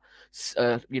finish that.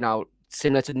 Similar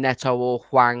to Neto or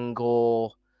Hwang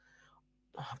or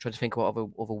I'm trying to think what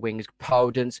other wings,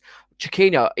 Podence.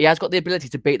 Chiquinho, he has got the ability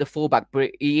to beat the fullback,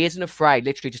 but he isn't afraid.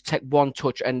 Literally, just take one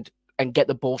touch and get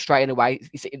the ball straight away.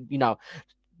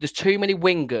 There's too many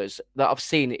wingers that I've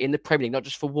seen in the Premier League, not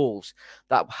just for Wolves,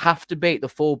 that have to beat the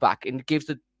fullback and gives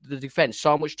the defence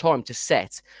so much time to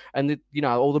set. And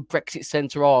all the Brexit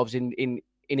centre halves in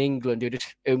England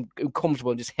who comes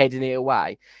and just heading it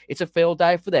away. It's a field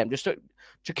day for them.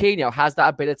 Chiquinho has that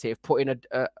ability of putting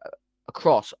a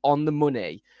cross on the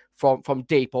money from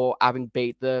deep or having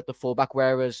beat the fullback,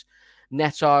 whereas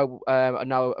Neto, I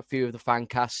know a few of the fan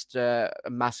cast are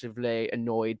massively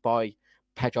annoyed by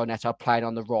Pedro Neto playing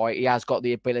on the right. He has got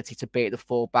the ability to beat the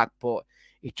fullback, but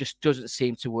it just doesn't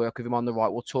seem to work with him on the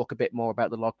right. We'll talk a bit more about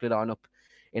the Lockley lineup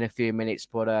in a few minutes,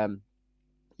 but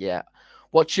yeah.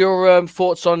 What's your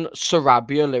thoughts on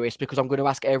Sarabia, Lewis? Because I'm going to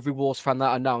ask every Wolves fan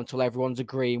that I know until everyone's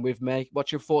agreeing with me.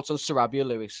 What's your thoughts on Sarabia,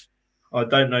 Lewis? I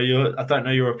don't know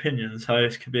your opinion, so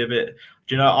this could be a bit.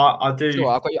 Do you know? I do. Sure,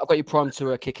 I've got you primed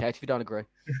to kick out if you don't agree.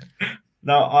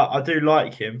 No, I do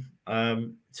like him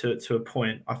to a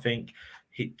point. I think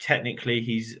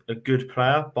he's a good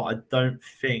player, but I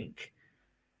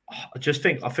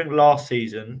think last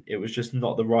season it was just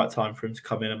not the right time for him to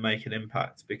come in and make an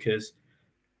impact because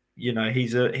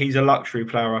he's a luxury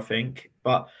player, I think,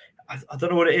 but I don't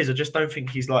know what it is. I just don't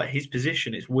think he's like his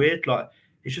position. It's weird, like.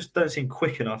 He just don't seem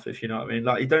quick enough, if you know what I mean.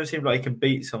 Like he don't seem like he can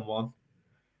beat someone,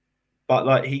 but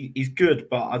like he's good.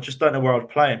 But I just don't know where I'd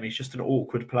play him. He's just an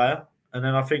awkward player. And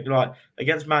then I think like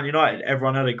against Man United,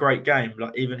 everyone had a great game.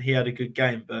 Like even he had a good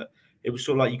game, but it was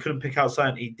sort of like you couldn't pick out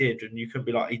something he did, and you couldn't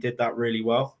be like he did that really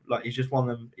well. Like he's just one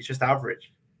of them. He's just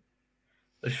average.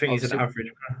 I just think he's an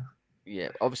average player. Yeah,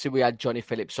 obviously we had Johnny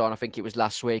Phillips on. I think it was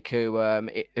last week who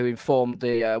informed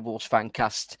the Wolves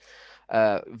Fancast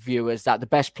viewers that the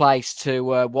best place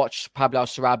to watch Pablo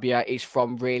Sarabia is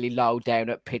from really low down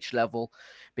at pitch level,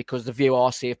 because the view I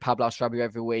see of Pablo Sarabia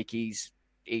every week, he's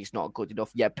not good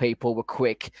enough. Yet people were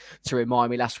quick to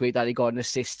remind me last week that he got an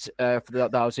assist for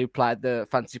those who played the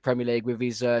Fantasy Premier League with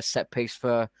his set piece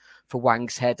for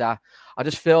Wang's header. I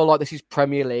just feel like this is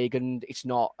Premier League and it's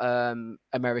not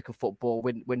American football.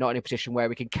 We're not in a position where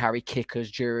we can carry kickers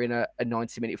during a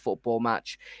 90-minute football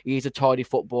match. He's a tidy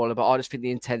footballer, but I just think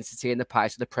the intensity and the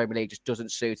pace of the Premier League just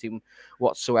doesn't suit him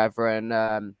whatsoever.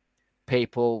 And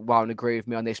people won't agree with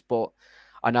me on this, but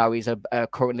I know he's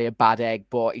currently a bad egg,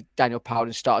 but Daniel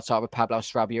Powden starts out with Pablo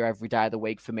Sarabia every day of the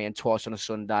week for me and twice on a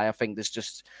Sunday. I think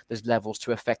there's levels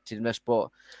to effectiveness, but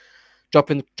Drop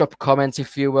a comment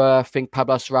if you think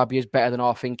Pablo Sarabia is better than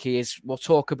I think he is. We'll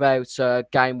talk about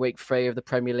game week 3 of the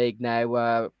Premier League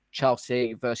now.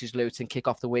 Chelsea versus Luton kick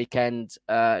off the weekend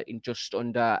in just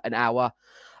under an hour.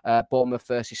 Bournemouth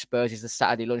versus Spurs is the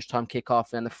Saturday lunchtime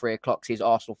kickoff, and then the 3 o'clock is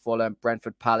Arsenal, Fulham,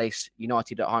 Brentford, Palace,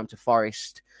 United at home to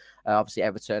Forest, obviously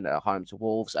Everton at home to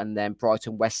Wolves, and then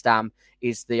Brighton, West Ham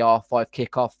is the R5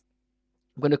 kickoff.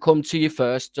 I'm going to come to you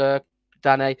first,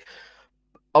 Danny.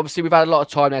 Obviously, we've had a lot of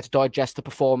time now to digest the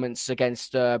performance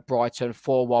against Brighton.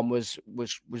 4-1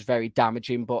 was very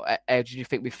damaging, but how did you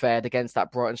think we fared against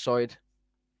that Brighton side?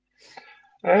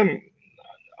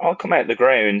 I'll come out the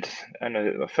ground, and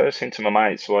the first thing to my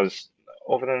mates was,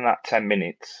 other than that 10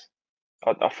 minutes,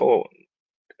 I thought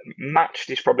matched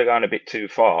is probably going a bit too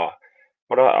far,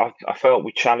 but I felt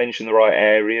we challenged in the right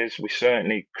areas. We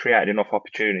certainly created enough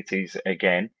opportunities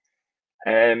again.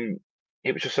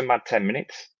 It was just a mad 10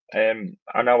 minutes.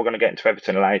 I know we're going to get into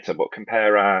Everton later, but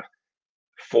compare our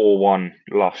 4-1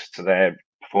 loss to their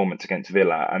performance against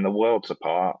Villa, and the worlds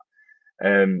apart.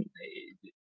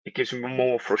 It gives me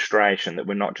more frustration that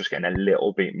we're not just getting a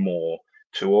little bit more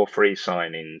 2 or 3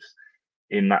 signings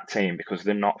in that team, because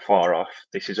they're not far off.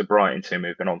 This is a Brighton team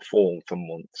who've been on form for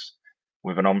months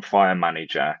with an on-fire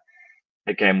manager.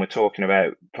 Again, we're talking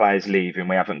about players leaving.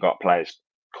 We haven't got players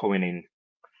coming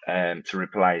in to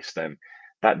replace them.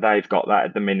 That they've got that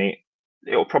at the minute.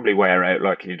 It'll probably wear out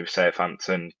like you did with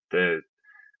Southampton. The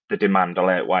demand will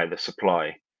outweigh the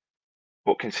supply.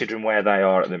 But considering where they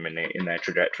are at the minute in their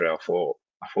trajectory, I thought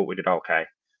we did okay.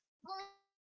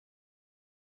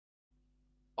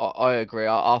 I agree.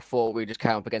 I thought we just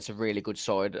came up against a really good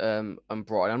side, and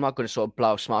Brighton. I'm not going to sort of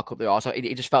blow smoke up the arse.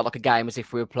 It just felt like a game as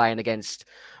if we were playing against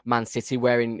Man City,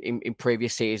 where in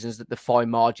previous seasons, that the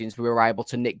fine margins, we were able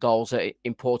to nick goals at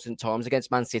important times against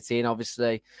Man City, and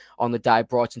obviously on the day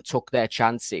Brighton took their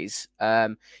chances.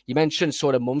 You mentioned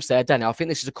sort of months there, Danny. I think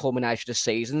this is a culmination of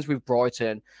seasons with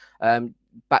Brighton.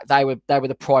 Back they were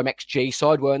the prime XG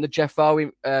side, weren't the Jeffo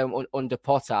under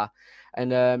Potter. And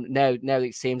now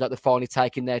it seems like they're finally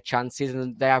taking their chances,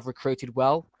 and they have recruited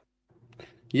well.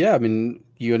 Yeah, I mean,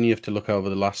 you only have to look over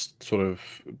the last sort of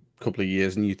couple of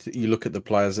years, and you look at the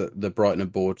players that the Brighton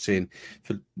have bought in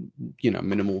for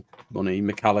minimal money.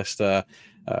 McAllister,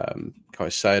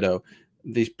 Caicedo,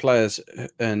 these players,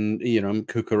 and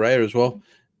Cucurella as well.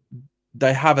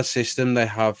 They have a system. They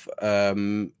have a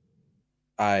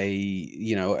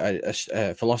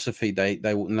philosophy. They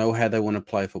know how they want to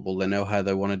play football. They know how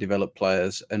they want to develop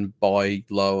players and buy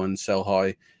low and sell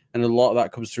high. And a lot of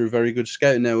that comes through a very good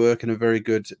scouting network and a very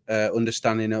good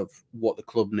understanding of what the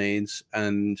club needs.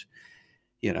 And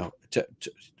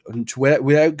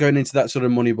without going into that sort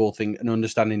of Moneyball thing and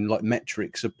understanding like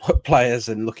metrics of players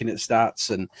and looking at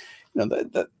stats, and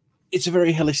that it's a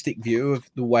very holistic view of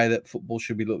the way that football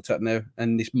should be looked at now.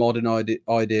 And this modern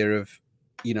idea of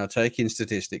taking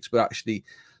statistics, but actually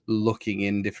looking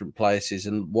in different places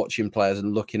and watching players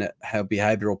and looking at how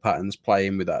behavioural patterns play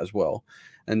in with that as well.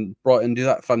 And Brighton do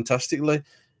that fantastically,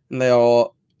 and they are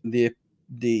the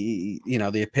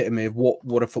epitome of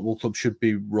what a football club should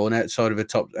be run outside of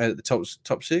the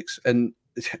top 6. And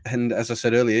as I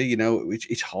said earlier,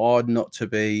 it's hard not to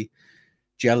be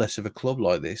jealous of a club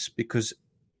like this, because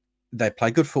they play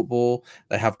good football,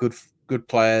 they have good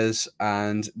players,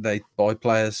 and they buy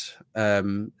players.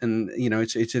 And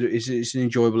it's an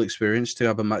enjoyable experience to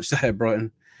have a match there at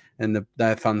Brighton, and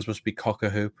their fans must be cock a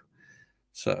hoop.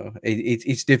 So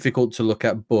it's difficult to look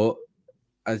at, but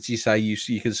as you say,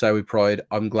 you can say with pride,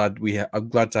 I'm glad to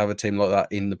have a team like that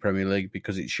in the Premier League,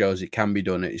 because it shows it can be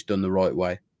done. It's done the right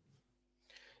way.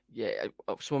 Yeah,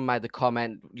 someone made the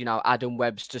comment, Adam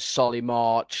Webster, Solly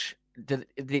March. Do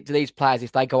these players,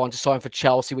 if they go on to sign for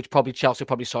Chelsea, which Chelsea will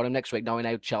probably sign them next week, knowing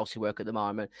how Chelsea work at the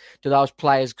moment, do those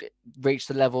players reach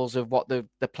the levels of what they're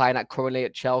playing at currently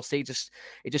at Chelsea?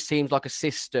 It just seems like a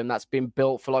system that's been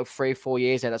built for like 3-4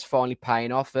 years and that's finally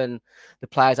paying off. And the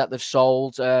players that they've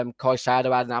sold,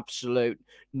 Caicedo had an absolute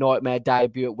nightmare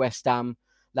debut at West Ham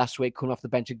last week, coming off the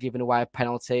bench and giving away a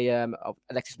penalty.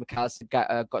 Alexis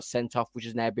McAllister got sent off, which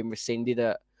has now been rescinded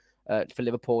for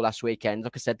Liverpool last weekend.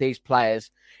 Like I said, these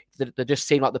players, they just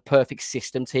seem like the perfect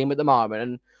system team at the moment.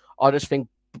 And I just think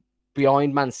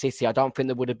behind Man City, I don't think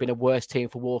there would have been a worse team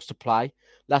for Wolves to play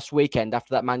last weekend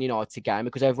after that Man United game,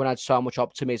 because everyone had so much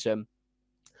optimism.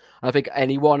 And I think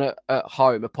anyone at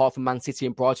home, apart from Man City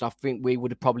and Brighton, I think we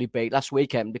would have probably beat last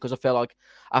weekend, because I feel like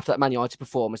after that Man United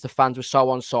performance, the fans were so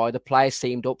on side, the players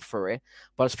seemed up for it.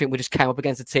 But I just think we just came up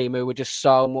against a team who were just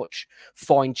so much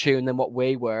fine-tuned than what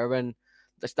we were. And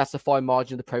that's the fine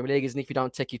margin of the Premier League, isn't it? If you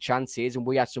don't take your chances, and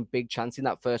we had some big chances in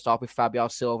that first half with Fabio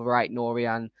Silva,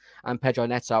 Nori, and Pedro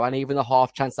Neto, and even the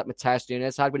half chance that Mateus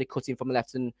Nunes had when he cut in from the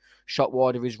left and shot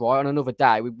wide of his right. On another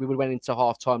day, we would have went into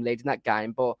half-time leading that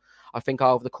game, but I think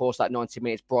over the course of that 90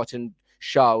 minutes, Brighton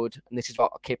showed, and this is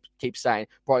what I keep saying,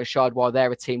 Brighton showed why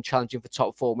they're a team challenging for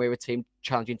top four, and we're a team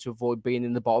challenging to avoid being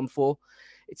in the bottom four.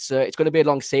 It's going to be a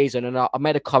long season, and I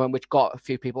made a comment which got a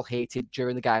few people heated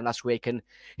during the game last week, and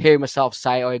hearing myself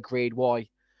say I agreed why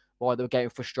they were getting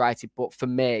frustrated. But for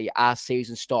me, our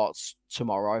season starts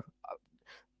tomorrow.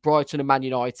 Brighton and Man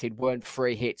United weren't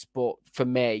free hits, but for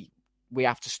me, we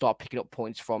have to start picking up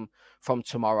points from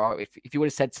tomorrow. If you would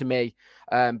have said to me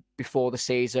before the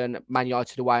season, Man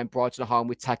United away and Brighton at home,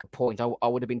 we'd take a point, I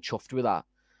would have been chuffed with that.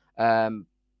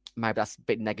 Maybe that's a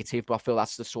bit negative, but I feel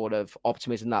that's the sort of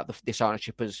optimism that this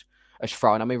ownership has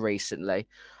thrown at me recently.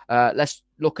 Let's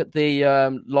look at the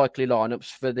likely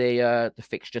lineups for the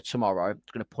fixture tomorrow. I'm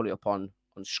going to pull it up on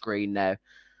screen now.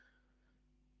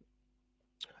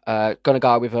 Going to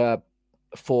go with a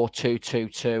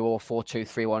 4-2-2-2 or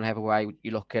 4-2-3-1, however way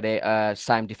you look at it.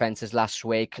 Same defence as last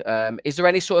week. Is there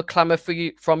any sort of clamour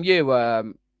from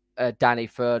you, Danny,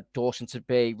 for Dawson to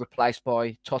be replaced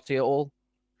by Totti at all?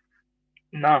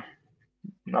 No,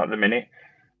 not at the minute.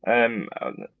 I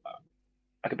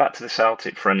go back to the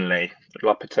Celtic friendly.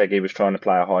 Lopetegui was trying to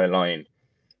play a high line,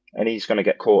 and he's going to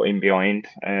get caught in behind.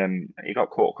 He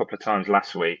got caught a couple of times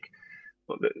last week,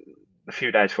 but the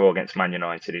few days before against Man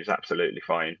United, he was absolutely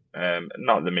fine.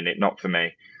 Not at the minute, not for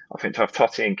me. I think to have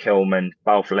Totti and Kilman,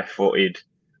 both left-footed,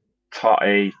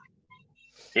 Totti,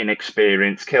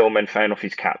 inexperienced, Kilman fair enough,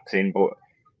 he's captain, but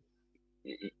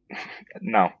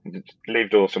no, leave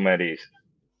Dawson where he is.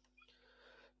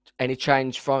 Any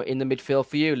change in the midfield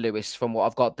for you, Lewis? From what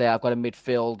I've got there, I've got a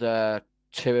midfield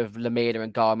two of Lemina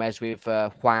and Gomez with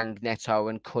Hwang, Neto,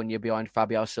 and Cunha behind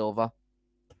Fabio Silva.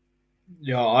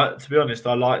 Yeah, to be honest,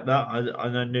 I like that. I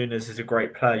know Nunes is a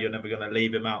great player. You're never going to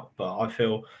leave him out, but I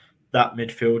feel that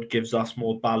midfield gives us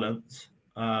more balance.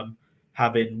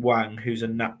 Having Hwang, who's a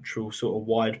natural sort of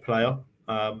wide player,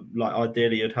 like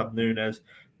ideally you'd have Nunes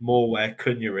more where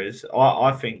Cunha is.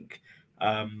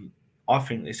 I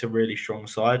think it's a really strong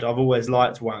side. I've always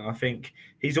liked Hwang. I think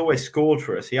he's always scored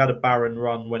for us. He had a barren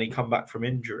run when he come back from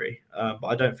injury, but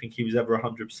I don't think he was ever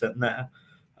 100% there.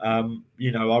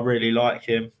 I really like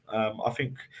him. I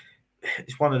think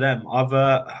it's one of them.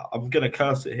 I'm going to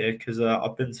curse it here because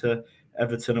I've been to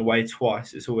Everton away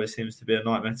twice. It always seems to be a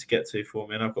nightmare to get to for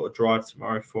me, and I've got to drive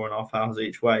tomorrow 4.5 hours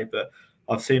each way. But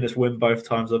I've seen us win both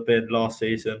times I've been last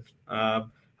season,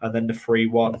 and then the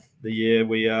 3-1 the year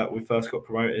we first got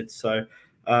promoted. So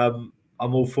I'm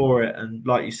all for it. And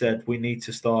like you said, we need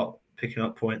to start picking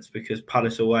up points because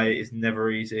Palace away is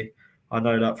never easy. I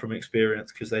know that from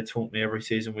experience because they taunt me every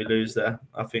season we lose there.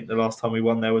 I think the last time we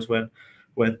won there was when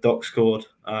Doc scored,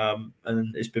 and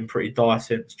it's been pretty dire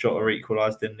since. Jota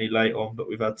equalised, didn't he, late on, but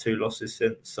we've had 2 losses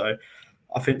since. So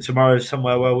I think tomorrow is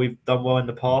somewhere where we've done well in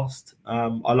the past. I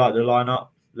like the lineup.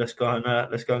 Let's go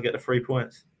and get the 3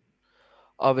 points.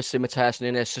 Obviously, Mateus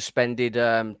Nunes suspended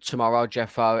tomorrow.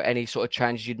 Jeffo, any sort of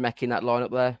changes you'd make in that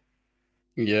lineup there?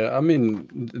 Yeah, I mean,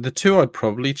 the two I'd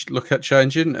probably look at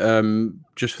changing,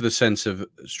 just for the sense of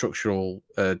structural,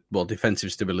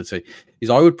 defensive stability,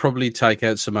 is I would probably take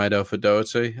out Semedo for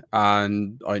Doherty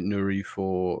and Nuri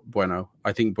for Bueno.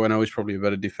 I think Bueno is probably a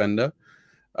better defender,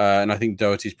 and I think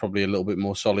Doherty is probably a little bit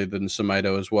more solid than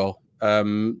Semedo as well.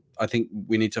 I think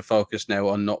we need to focus now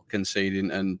on not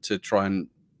conceding and to try and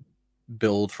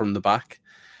build from the back.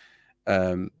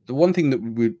 The one thing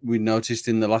that we noticed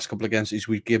in the last couple of games is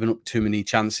we've given up too many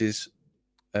chances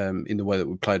in the way that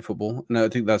we played football. And I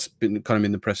think that's been kind of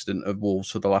in the precedent of Wolves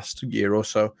for the last year or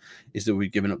so, is that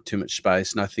we've given up too much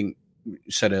space. And I think you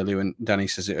said earlier, and Danny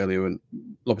says it earlier, when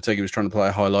Lopetegui was trying to play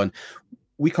a high line,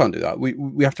 we can't do that.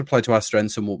 We have to play to our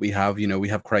strengths and what we have. You know, we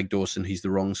have Craig Dawson, he's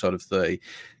the wrong side of 30.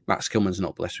 Max Kilman's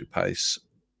not blessed with pace.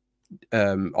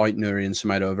 Aït-Nouri and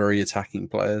Semedo are very attacking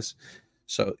players.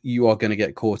 So you are going to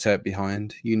get caught out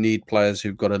behind. You need players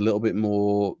who've got a little bit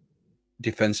more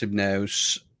defensive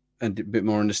nous and a bit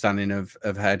more understanding of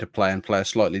how to play and play a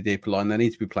slightly deeper line. They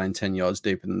need to be playing 10 yards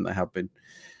deeper than they have been.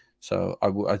 So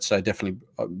I'd say definitely,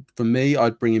 for me,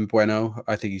 I'd bring in Bueno.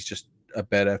 I think he's just a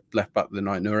better left back than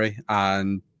Aït-Nouri,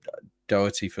 and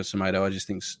Doherty for Semedo. I just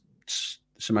think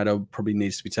Semedo probably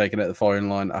needs to be taken out the firing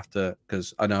line after,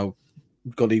 because I know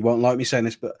Goldie won't like me saying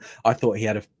this, but I thought he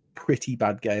had a pretty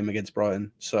bad game against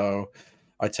Brighton, so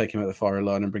I'd take him at the firing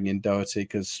line and bring in Doherty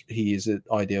because he is an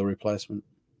ideal replacement.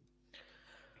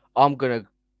 I'm gonna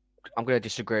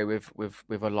disagree with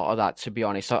a lot of that. To be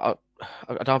honest, I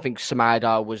don't think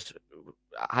Semedo was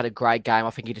had a great game. I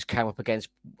think he just came up against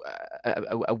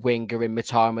a winger in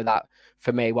Mitoma that,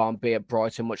 for me, won't be at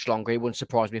Brighton much longer. It wouldn't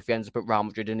surprise me if he ends up at Real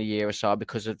Madrid in a year or so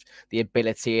because of the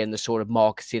ability and the sort of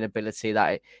marketing ability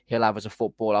that he'll have as a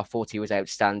footballer. I thought he was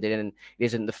outstanding, and it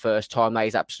isn't the first time that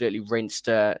he's absolutely rinsed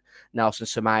Nelson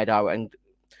Semedo. And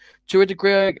to a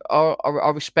degree,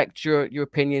 I respect your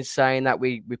opinion saying that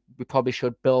we probably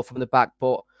should build from the back,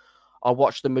 but I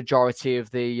watched the majority of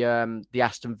the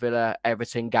Aston Villa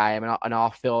Everton game, and I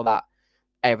feel that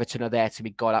Everton are there to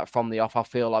be got at from the off. I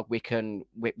feel like we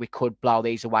could blow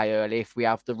these away early if we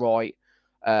have the right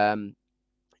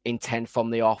intent from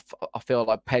the off. I feel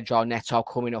like Pedro Neto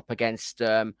coming up against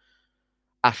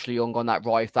Ashley Young on that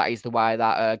right, if that is the way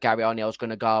that Gary O'Neill's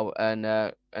going to go, and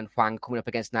Hwang coming up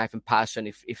against Nathan Patterson,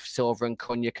 if Silva and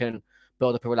Cunha can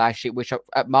build up a relationship, which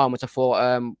at moments I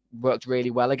thought worked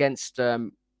really well against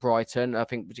Brighton. I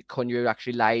think Cunha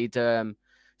actually laid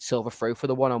Silva through for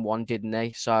the one-on-one, didn't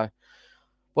he? So,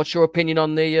 what's your opinion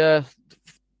on the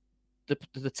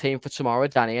team for tomorrow,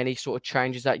 Danny? Any sort of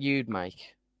changes that you'd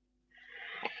make?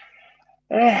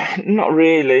 Not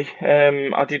really.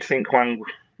 I did think Hwang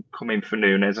coming for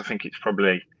Nunes. I think it's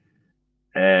probably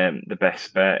the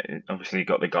best bet. Obviously, he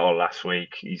got the goal last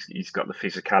week. He's got the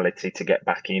physicality to get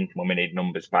back in when we need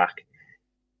numbers back.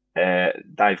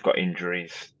 They've got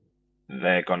injuries.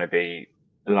 They're going to be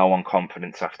low on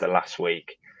confidence after last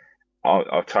week.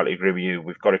 I totally agree with you.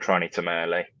 We've got to try and hit them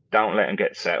early. Don't let them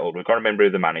get settled. We've got to remember who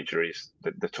the manager is.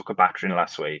 They took a battering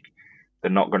last week.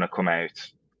 They're not going to come out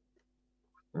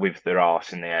with their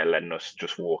arse in the air, letting us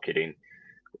just walk it in.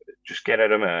 Just get at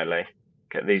them early.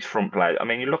 Get these front players. I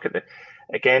mean, you look at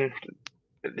again,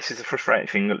 this is a frustrating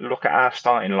thing. Look at our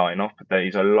starting lineup. There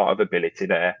is a lot of ability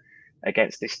there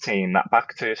against this team. That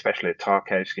back two, especially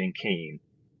Tarkowski and Keane,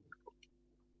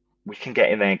 we can get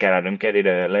in there and get at them, get it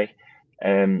early.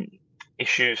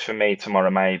 Issues for me tomorrow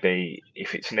may be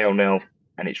if it's 0-0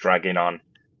 and it's dragging on.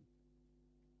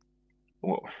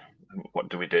 What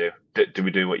do we do? Do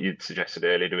we do what you'd suggested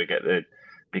earlier? Do we get the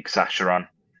big Sasha on?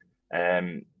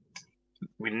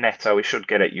 With Neto, we should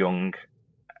get it Young.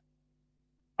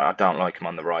 I don't like him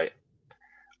on the right.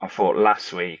 I thought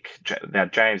last week they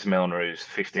had James Milner, who's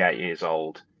 58 years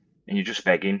old, and you're just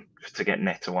begging to get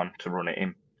Neto on to run at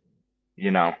him,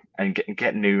 and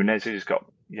get Nunes, who's got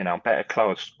better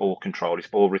close ball control. His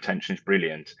ball retention is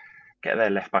brilliant. Get their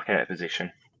left back out of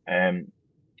position.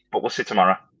 But we'll see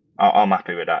tomorrow. I'm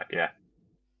happy with that. Yeah.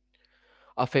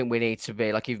 I think we need to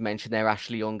be, like you've mentioned there,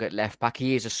 Ashley Young at left back.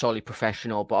 He is a solid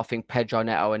professional, but I think Pedro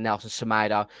Neto and Nelson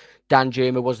Semedo,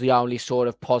 Danjuma was the only sort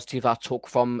of positive I took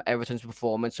from Everton's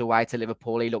performance away to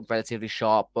Liverpool. He looked relatively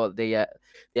sharp, but the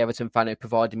Everton fan who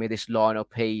provided me this lineup,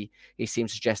 he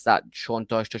seems to suggest that Sean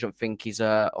Dyche doesn't think he's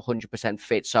 100%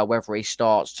 fit. So whether he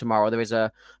starts tomorrow, there is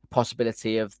a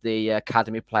possibility of the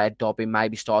academy player Dobbin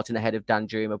maybe starting ahead of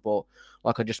Danjuma, but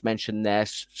like I just mentioned there,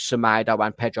 Semedo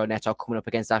and Pedro Neto coming up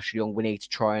against Ashley Young. We need to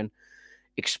try and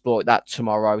exploit that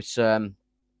tomorrow. It's an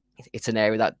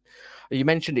area that you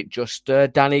mentioned it just,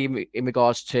 Danny, in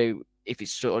regards to if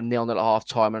it's sort of 0-0 at half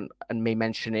time and me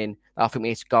mentioning, I think we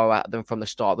need to go at them from the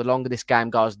start. The longer this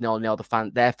game goes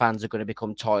 0-0, their fans are going to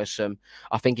become tiresome.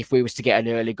 I think if we was to get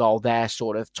an early goal, their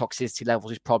sort of toxicity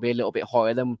levels is probably a little bit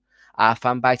higher than our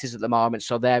fan bases at the moment.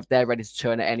 So they're ready to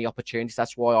turn at any opportunities.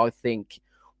 That's why I think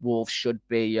Wolves should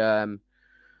be going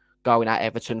at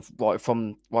Everton right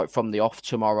from the off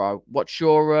tomorrow. What's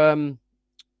your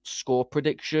score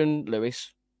prediction,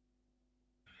 Lewis?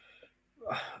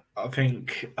 I'd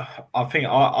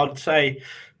say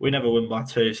we never win by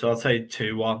 2, so I'd say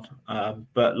 2-1.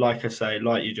 But like I say,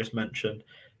 like you just mentioned,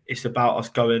 it's about us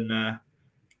going there,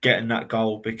 getting that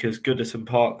goal, because Goodison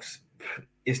Park's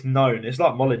it's known. It's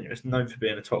like Molineux. It's known for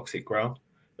being a toxic ground,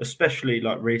 especially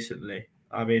like recently.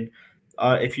 I mean,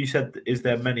 if you said, is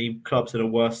there many clubs in a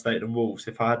worse state than Wolves?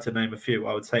 If I had to name a few,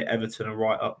 I would say Everton are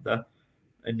right up there,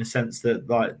 in the sense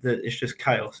that it's just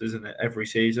chaos, isn't it? Every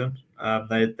season,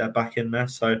 they're back in there.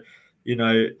 So,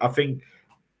 I think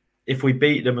if we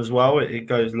beat them as well, it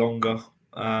goes longer.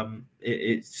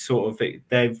 It's sort of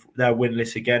they're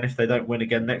winless again. If they don't win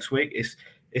again next week,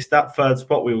 it's that third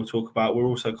spot we will talk about. We're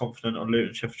also confident on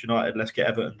Luton, Sheffield United. Let's get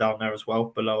Everton down there as well,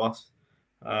 below us.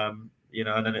 And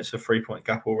then it's a 3-point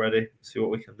gap already. See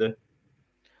what we can do.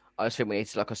 I just think we need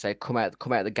to, like I say, come out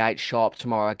the gate sharp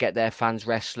tomorrow, get their fans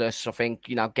restless. I think,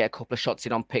 get a couple of shots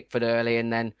in on Pickford early,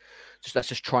 and then let's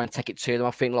just try and take it to them.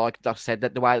 I think, like I said,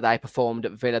 that the way that they performed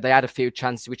at Villa, they had a few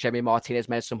chances which Emi Martinez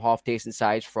made some half decent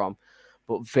saves from,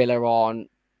 but Villa aren't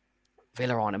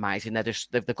amazing.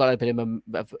 They've got a bit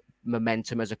of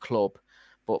momentum as a club,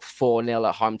 but 4-0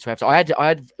 at home to Everton. I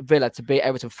had Villa to beat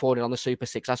Everton 4-0 on the Super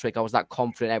Six last week. I was that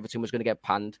confident Everton was going to get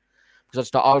panned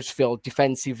because I just feel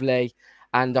defensively,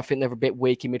 and I think they're a bit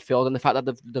weak in midfield. And the fact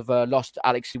that they've lost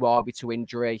Alex Iwobi to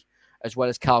injury, as well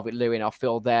as Calvert-Lewin, I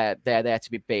feel they're there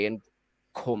to be beaten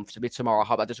comfortably tomorrow. I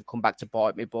hope that doesn't come back to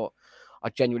bite me, but I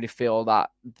genuinely feel that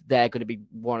they're going to be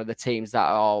one of the teams that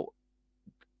are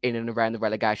in and around the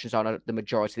relegation zone the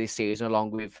majority of this season,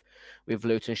 along with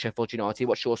Luton and Sheffield United.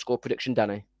 What's your score prediction,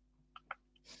 Danny?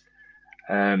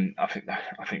 I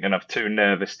think gonna have two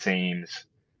nervous teams,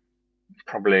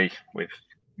 probably with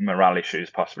morale issues.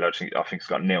 Possibly, I think it's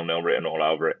got 0-0 written all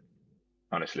over it.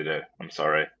 Honestly, do. I'm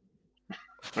sorry.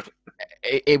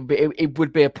 It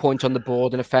would be a point on the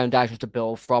board and a foundation to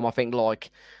build from. I think like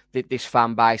this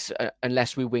fan base,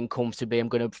 unless we win comfortably, I'm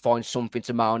going to find something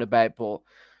to moan about. But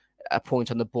a point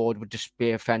on the board would just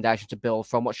be a foundation to build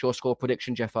from. What's your score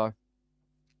prediction, Jeffo?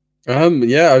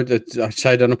 Yeah, I'd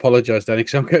say don't apologise, Danny,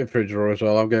 because I'm going for a draw as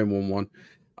well. I'm going 1-1.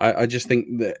 I just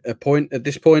think that a point at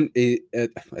this point,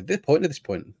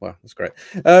 wow, that's great.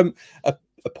 A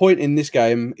point in this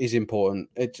game is important.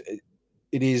 It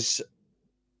is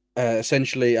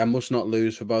essentially a must not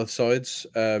lose for both sides,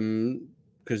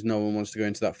 because no one wants to go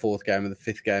into that fourth game or the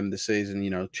fifth game of the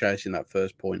season, chasing that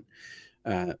first point,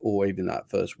 or even that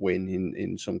first win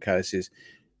in some cases.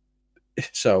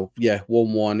 So yeah,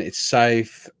 1-1. It's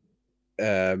safe.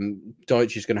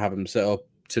 Deutsch is going to have them set up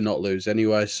to not lose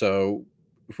anyway. So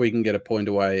if we can get a point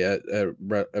away at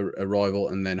a rival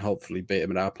and then hopefully beat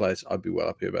him at our place, I'd be well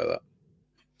happy about that.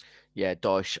 Yeah,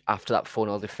 Deutsch, after that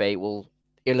 4-0 defeat,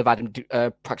 he'll have had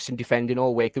him practicing defending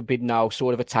all week. There'll be no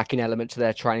sort of attacking element to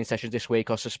their training sessions this week.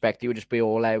 I suspect it would just be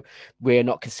all out. We're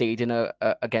not conceding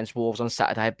against Wolves on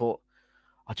Saturday, but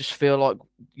I just feel like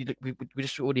we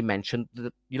just already mentioned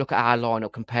that you look at our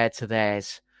lineup compared to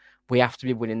theirs. We have to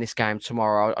be winning this game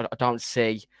tomorrow. I don't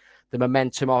see the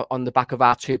momentum on the back of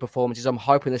our two performances. I'm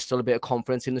hoping there's still a bit of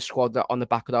confidence in the squad that on the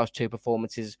back of those two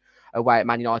performances away at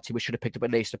Man United, we should have picked up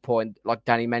at least a point. Like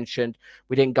Danny mentioned,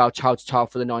 we didn't go toe-to-toe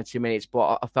for the 90 minutes,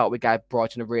 but I felt we gave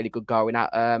Brighton a really good go in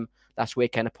that last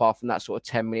weekend, apart from that sort of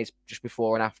 10 minutes just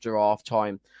before and after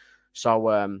half-time. So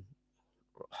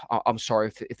I'm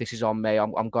sorry if this is on me.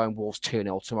 I'm going Wolves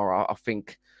 2-0 tomorrow. I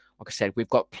think, like I said, we've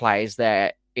got players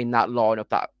there in that lineup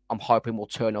that I'm hoping will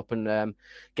turn up and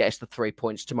get us the 3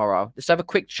 points tomorrow. Let's have a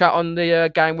quick chat on the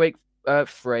game week 3,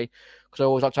 because I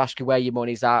always like to ask you where your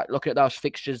money's at. Looking at those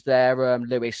fixtures there,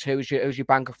 Lewis, who's your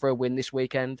banker for a win this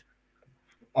weekend?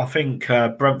 I think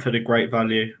Brentford are great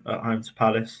value at home to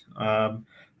Palace.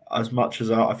 As much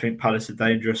as I think Palace are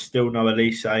dangerous, still no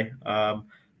Elise.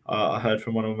 I heard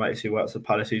from one of my mates who works at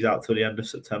Palace, he's out till the end of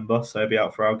September, so he'll be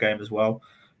out for our game as well.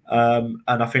 And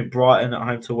I think Brighton at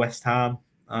home to West Ham.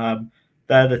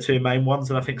 They're the two main ones,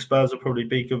 and I think Spurs will probably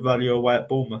be good value away at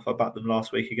Bournemouth. I backed them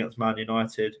last week against Man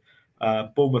United.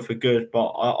 Bournemouth are good, but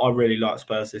I really like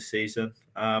Spurs this season.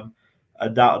 And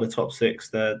out of the top 6,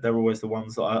 they're always the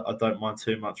ones that I don't mind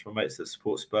too much. My mates that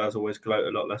support Spurs always gloat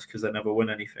a lot less because they never win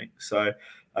anything. So,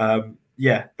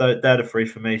 yeah, they're the 3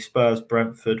 for me. Spurs,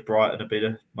 Brentford, Brighton will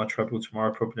be my treble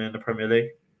tomorrow, probably in the Premier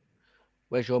League.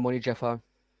 Where's your money, Jeffo?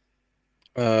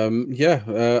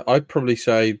 I'd probably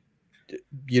say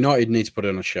United need to put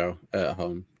on a show at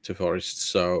home to Forest.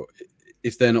 So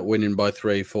if they're not winning by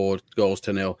 3-4 goals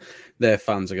to 0, their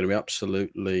fans are going to be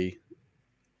absolutely,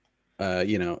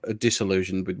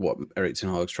 disillusioned with what Erik ten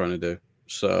Hag's trying to do.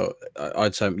 So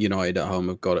I'd say United at home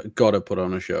have got to put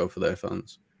on a show for their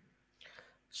fans.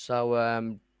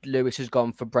 So Lewis has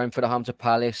gone for Brentford at home to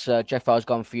Palace. Jeffo's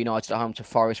gone for United at home to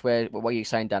Forest. What are you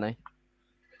saying, Danny?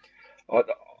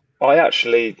 I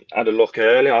actually had a look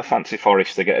earlier. I fancy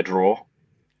Forest to get a draw.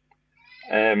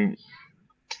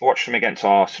 Watched them against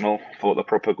Arsenal. Thought they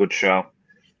put up a good show.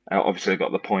 Obviously,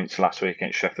 got the points last week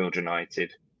against Sheffield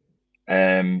United.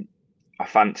 I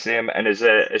fancy him. And as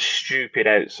a stupid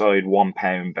outside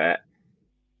 £1 bet,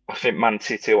 I think Man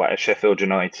City at Sheffield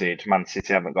United. Man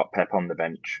City haven't got Pep on the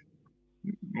bench.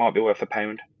 Might be worth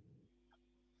 £1.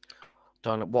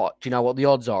 Don't know what. Do you know what the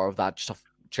odds are of that? Just off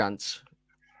chance.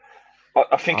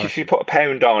 I think if you put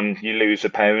 £1 on, you lose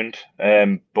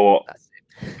 £1. But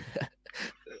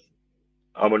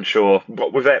I'm unsure.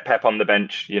 But without Pep on the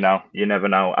bench, you never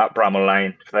know. At Bramall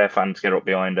Lane, if their fans get up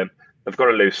behind them, they've got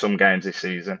to lose some games this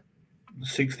season.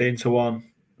 16-1.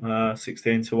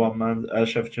 16-1, man.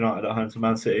 Sheffield United at home to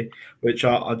Man City, which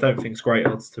I don't think is great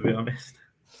odds, to be honest.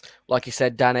 Like you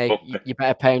said, Danny, you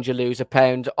bet £1, you lose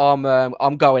 £1.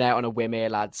 I'm going out on a whim here,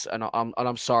 lads, and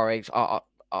I'm sorry.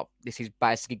 This is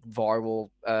basically viral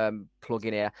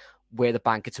plug-in here. We're the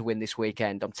banker to win this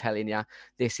weekend. I'm telling you,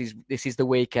 this is the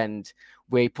weekend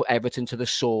we put Everton to the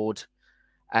sword,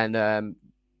 and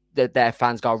their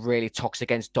fans go really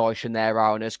toxic against Dyche and their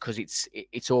owners because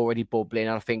it's already bubbling.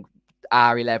 And I think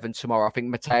our 11 tomorrow, I think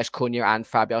Mateus Cunha and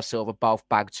Fabio Silva both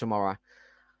bagged tomorrow.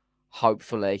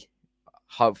 Hopefully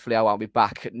I won't be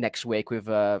back next week with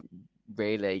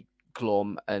really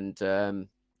glum and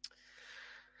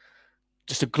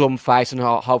just a glum face, and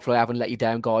hopefully I haven't let you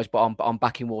down, guys. But I'm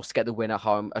backing Wolves to get the win at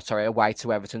home. Away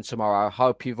to Everton tomorrow.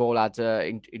 Hope you've all had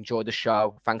enjoyed the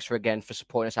show. Thanks for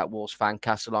supporting us at Wolves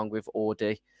Fancast along with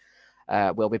Audi.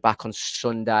 We'll be back on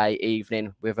Sunday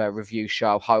evening with a review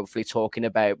show, hopefully talking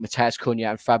about Mateus Cunha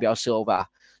and Fabio Silva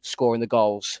scoring the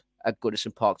goals at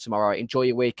Goodison Park tomorrow. Enjoy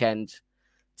your weekend.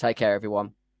 Take care,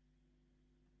 everyone.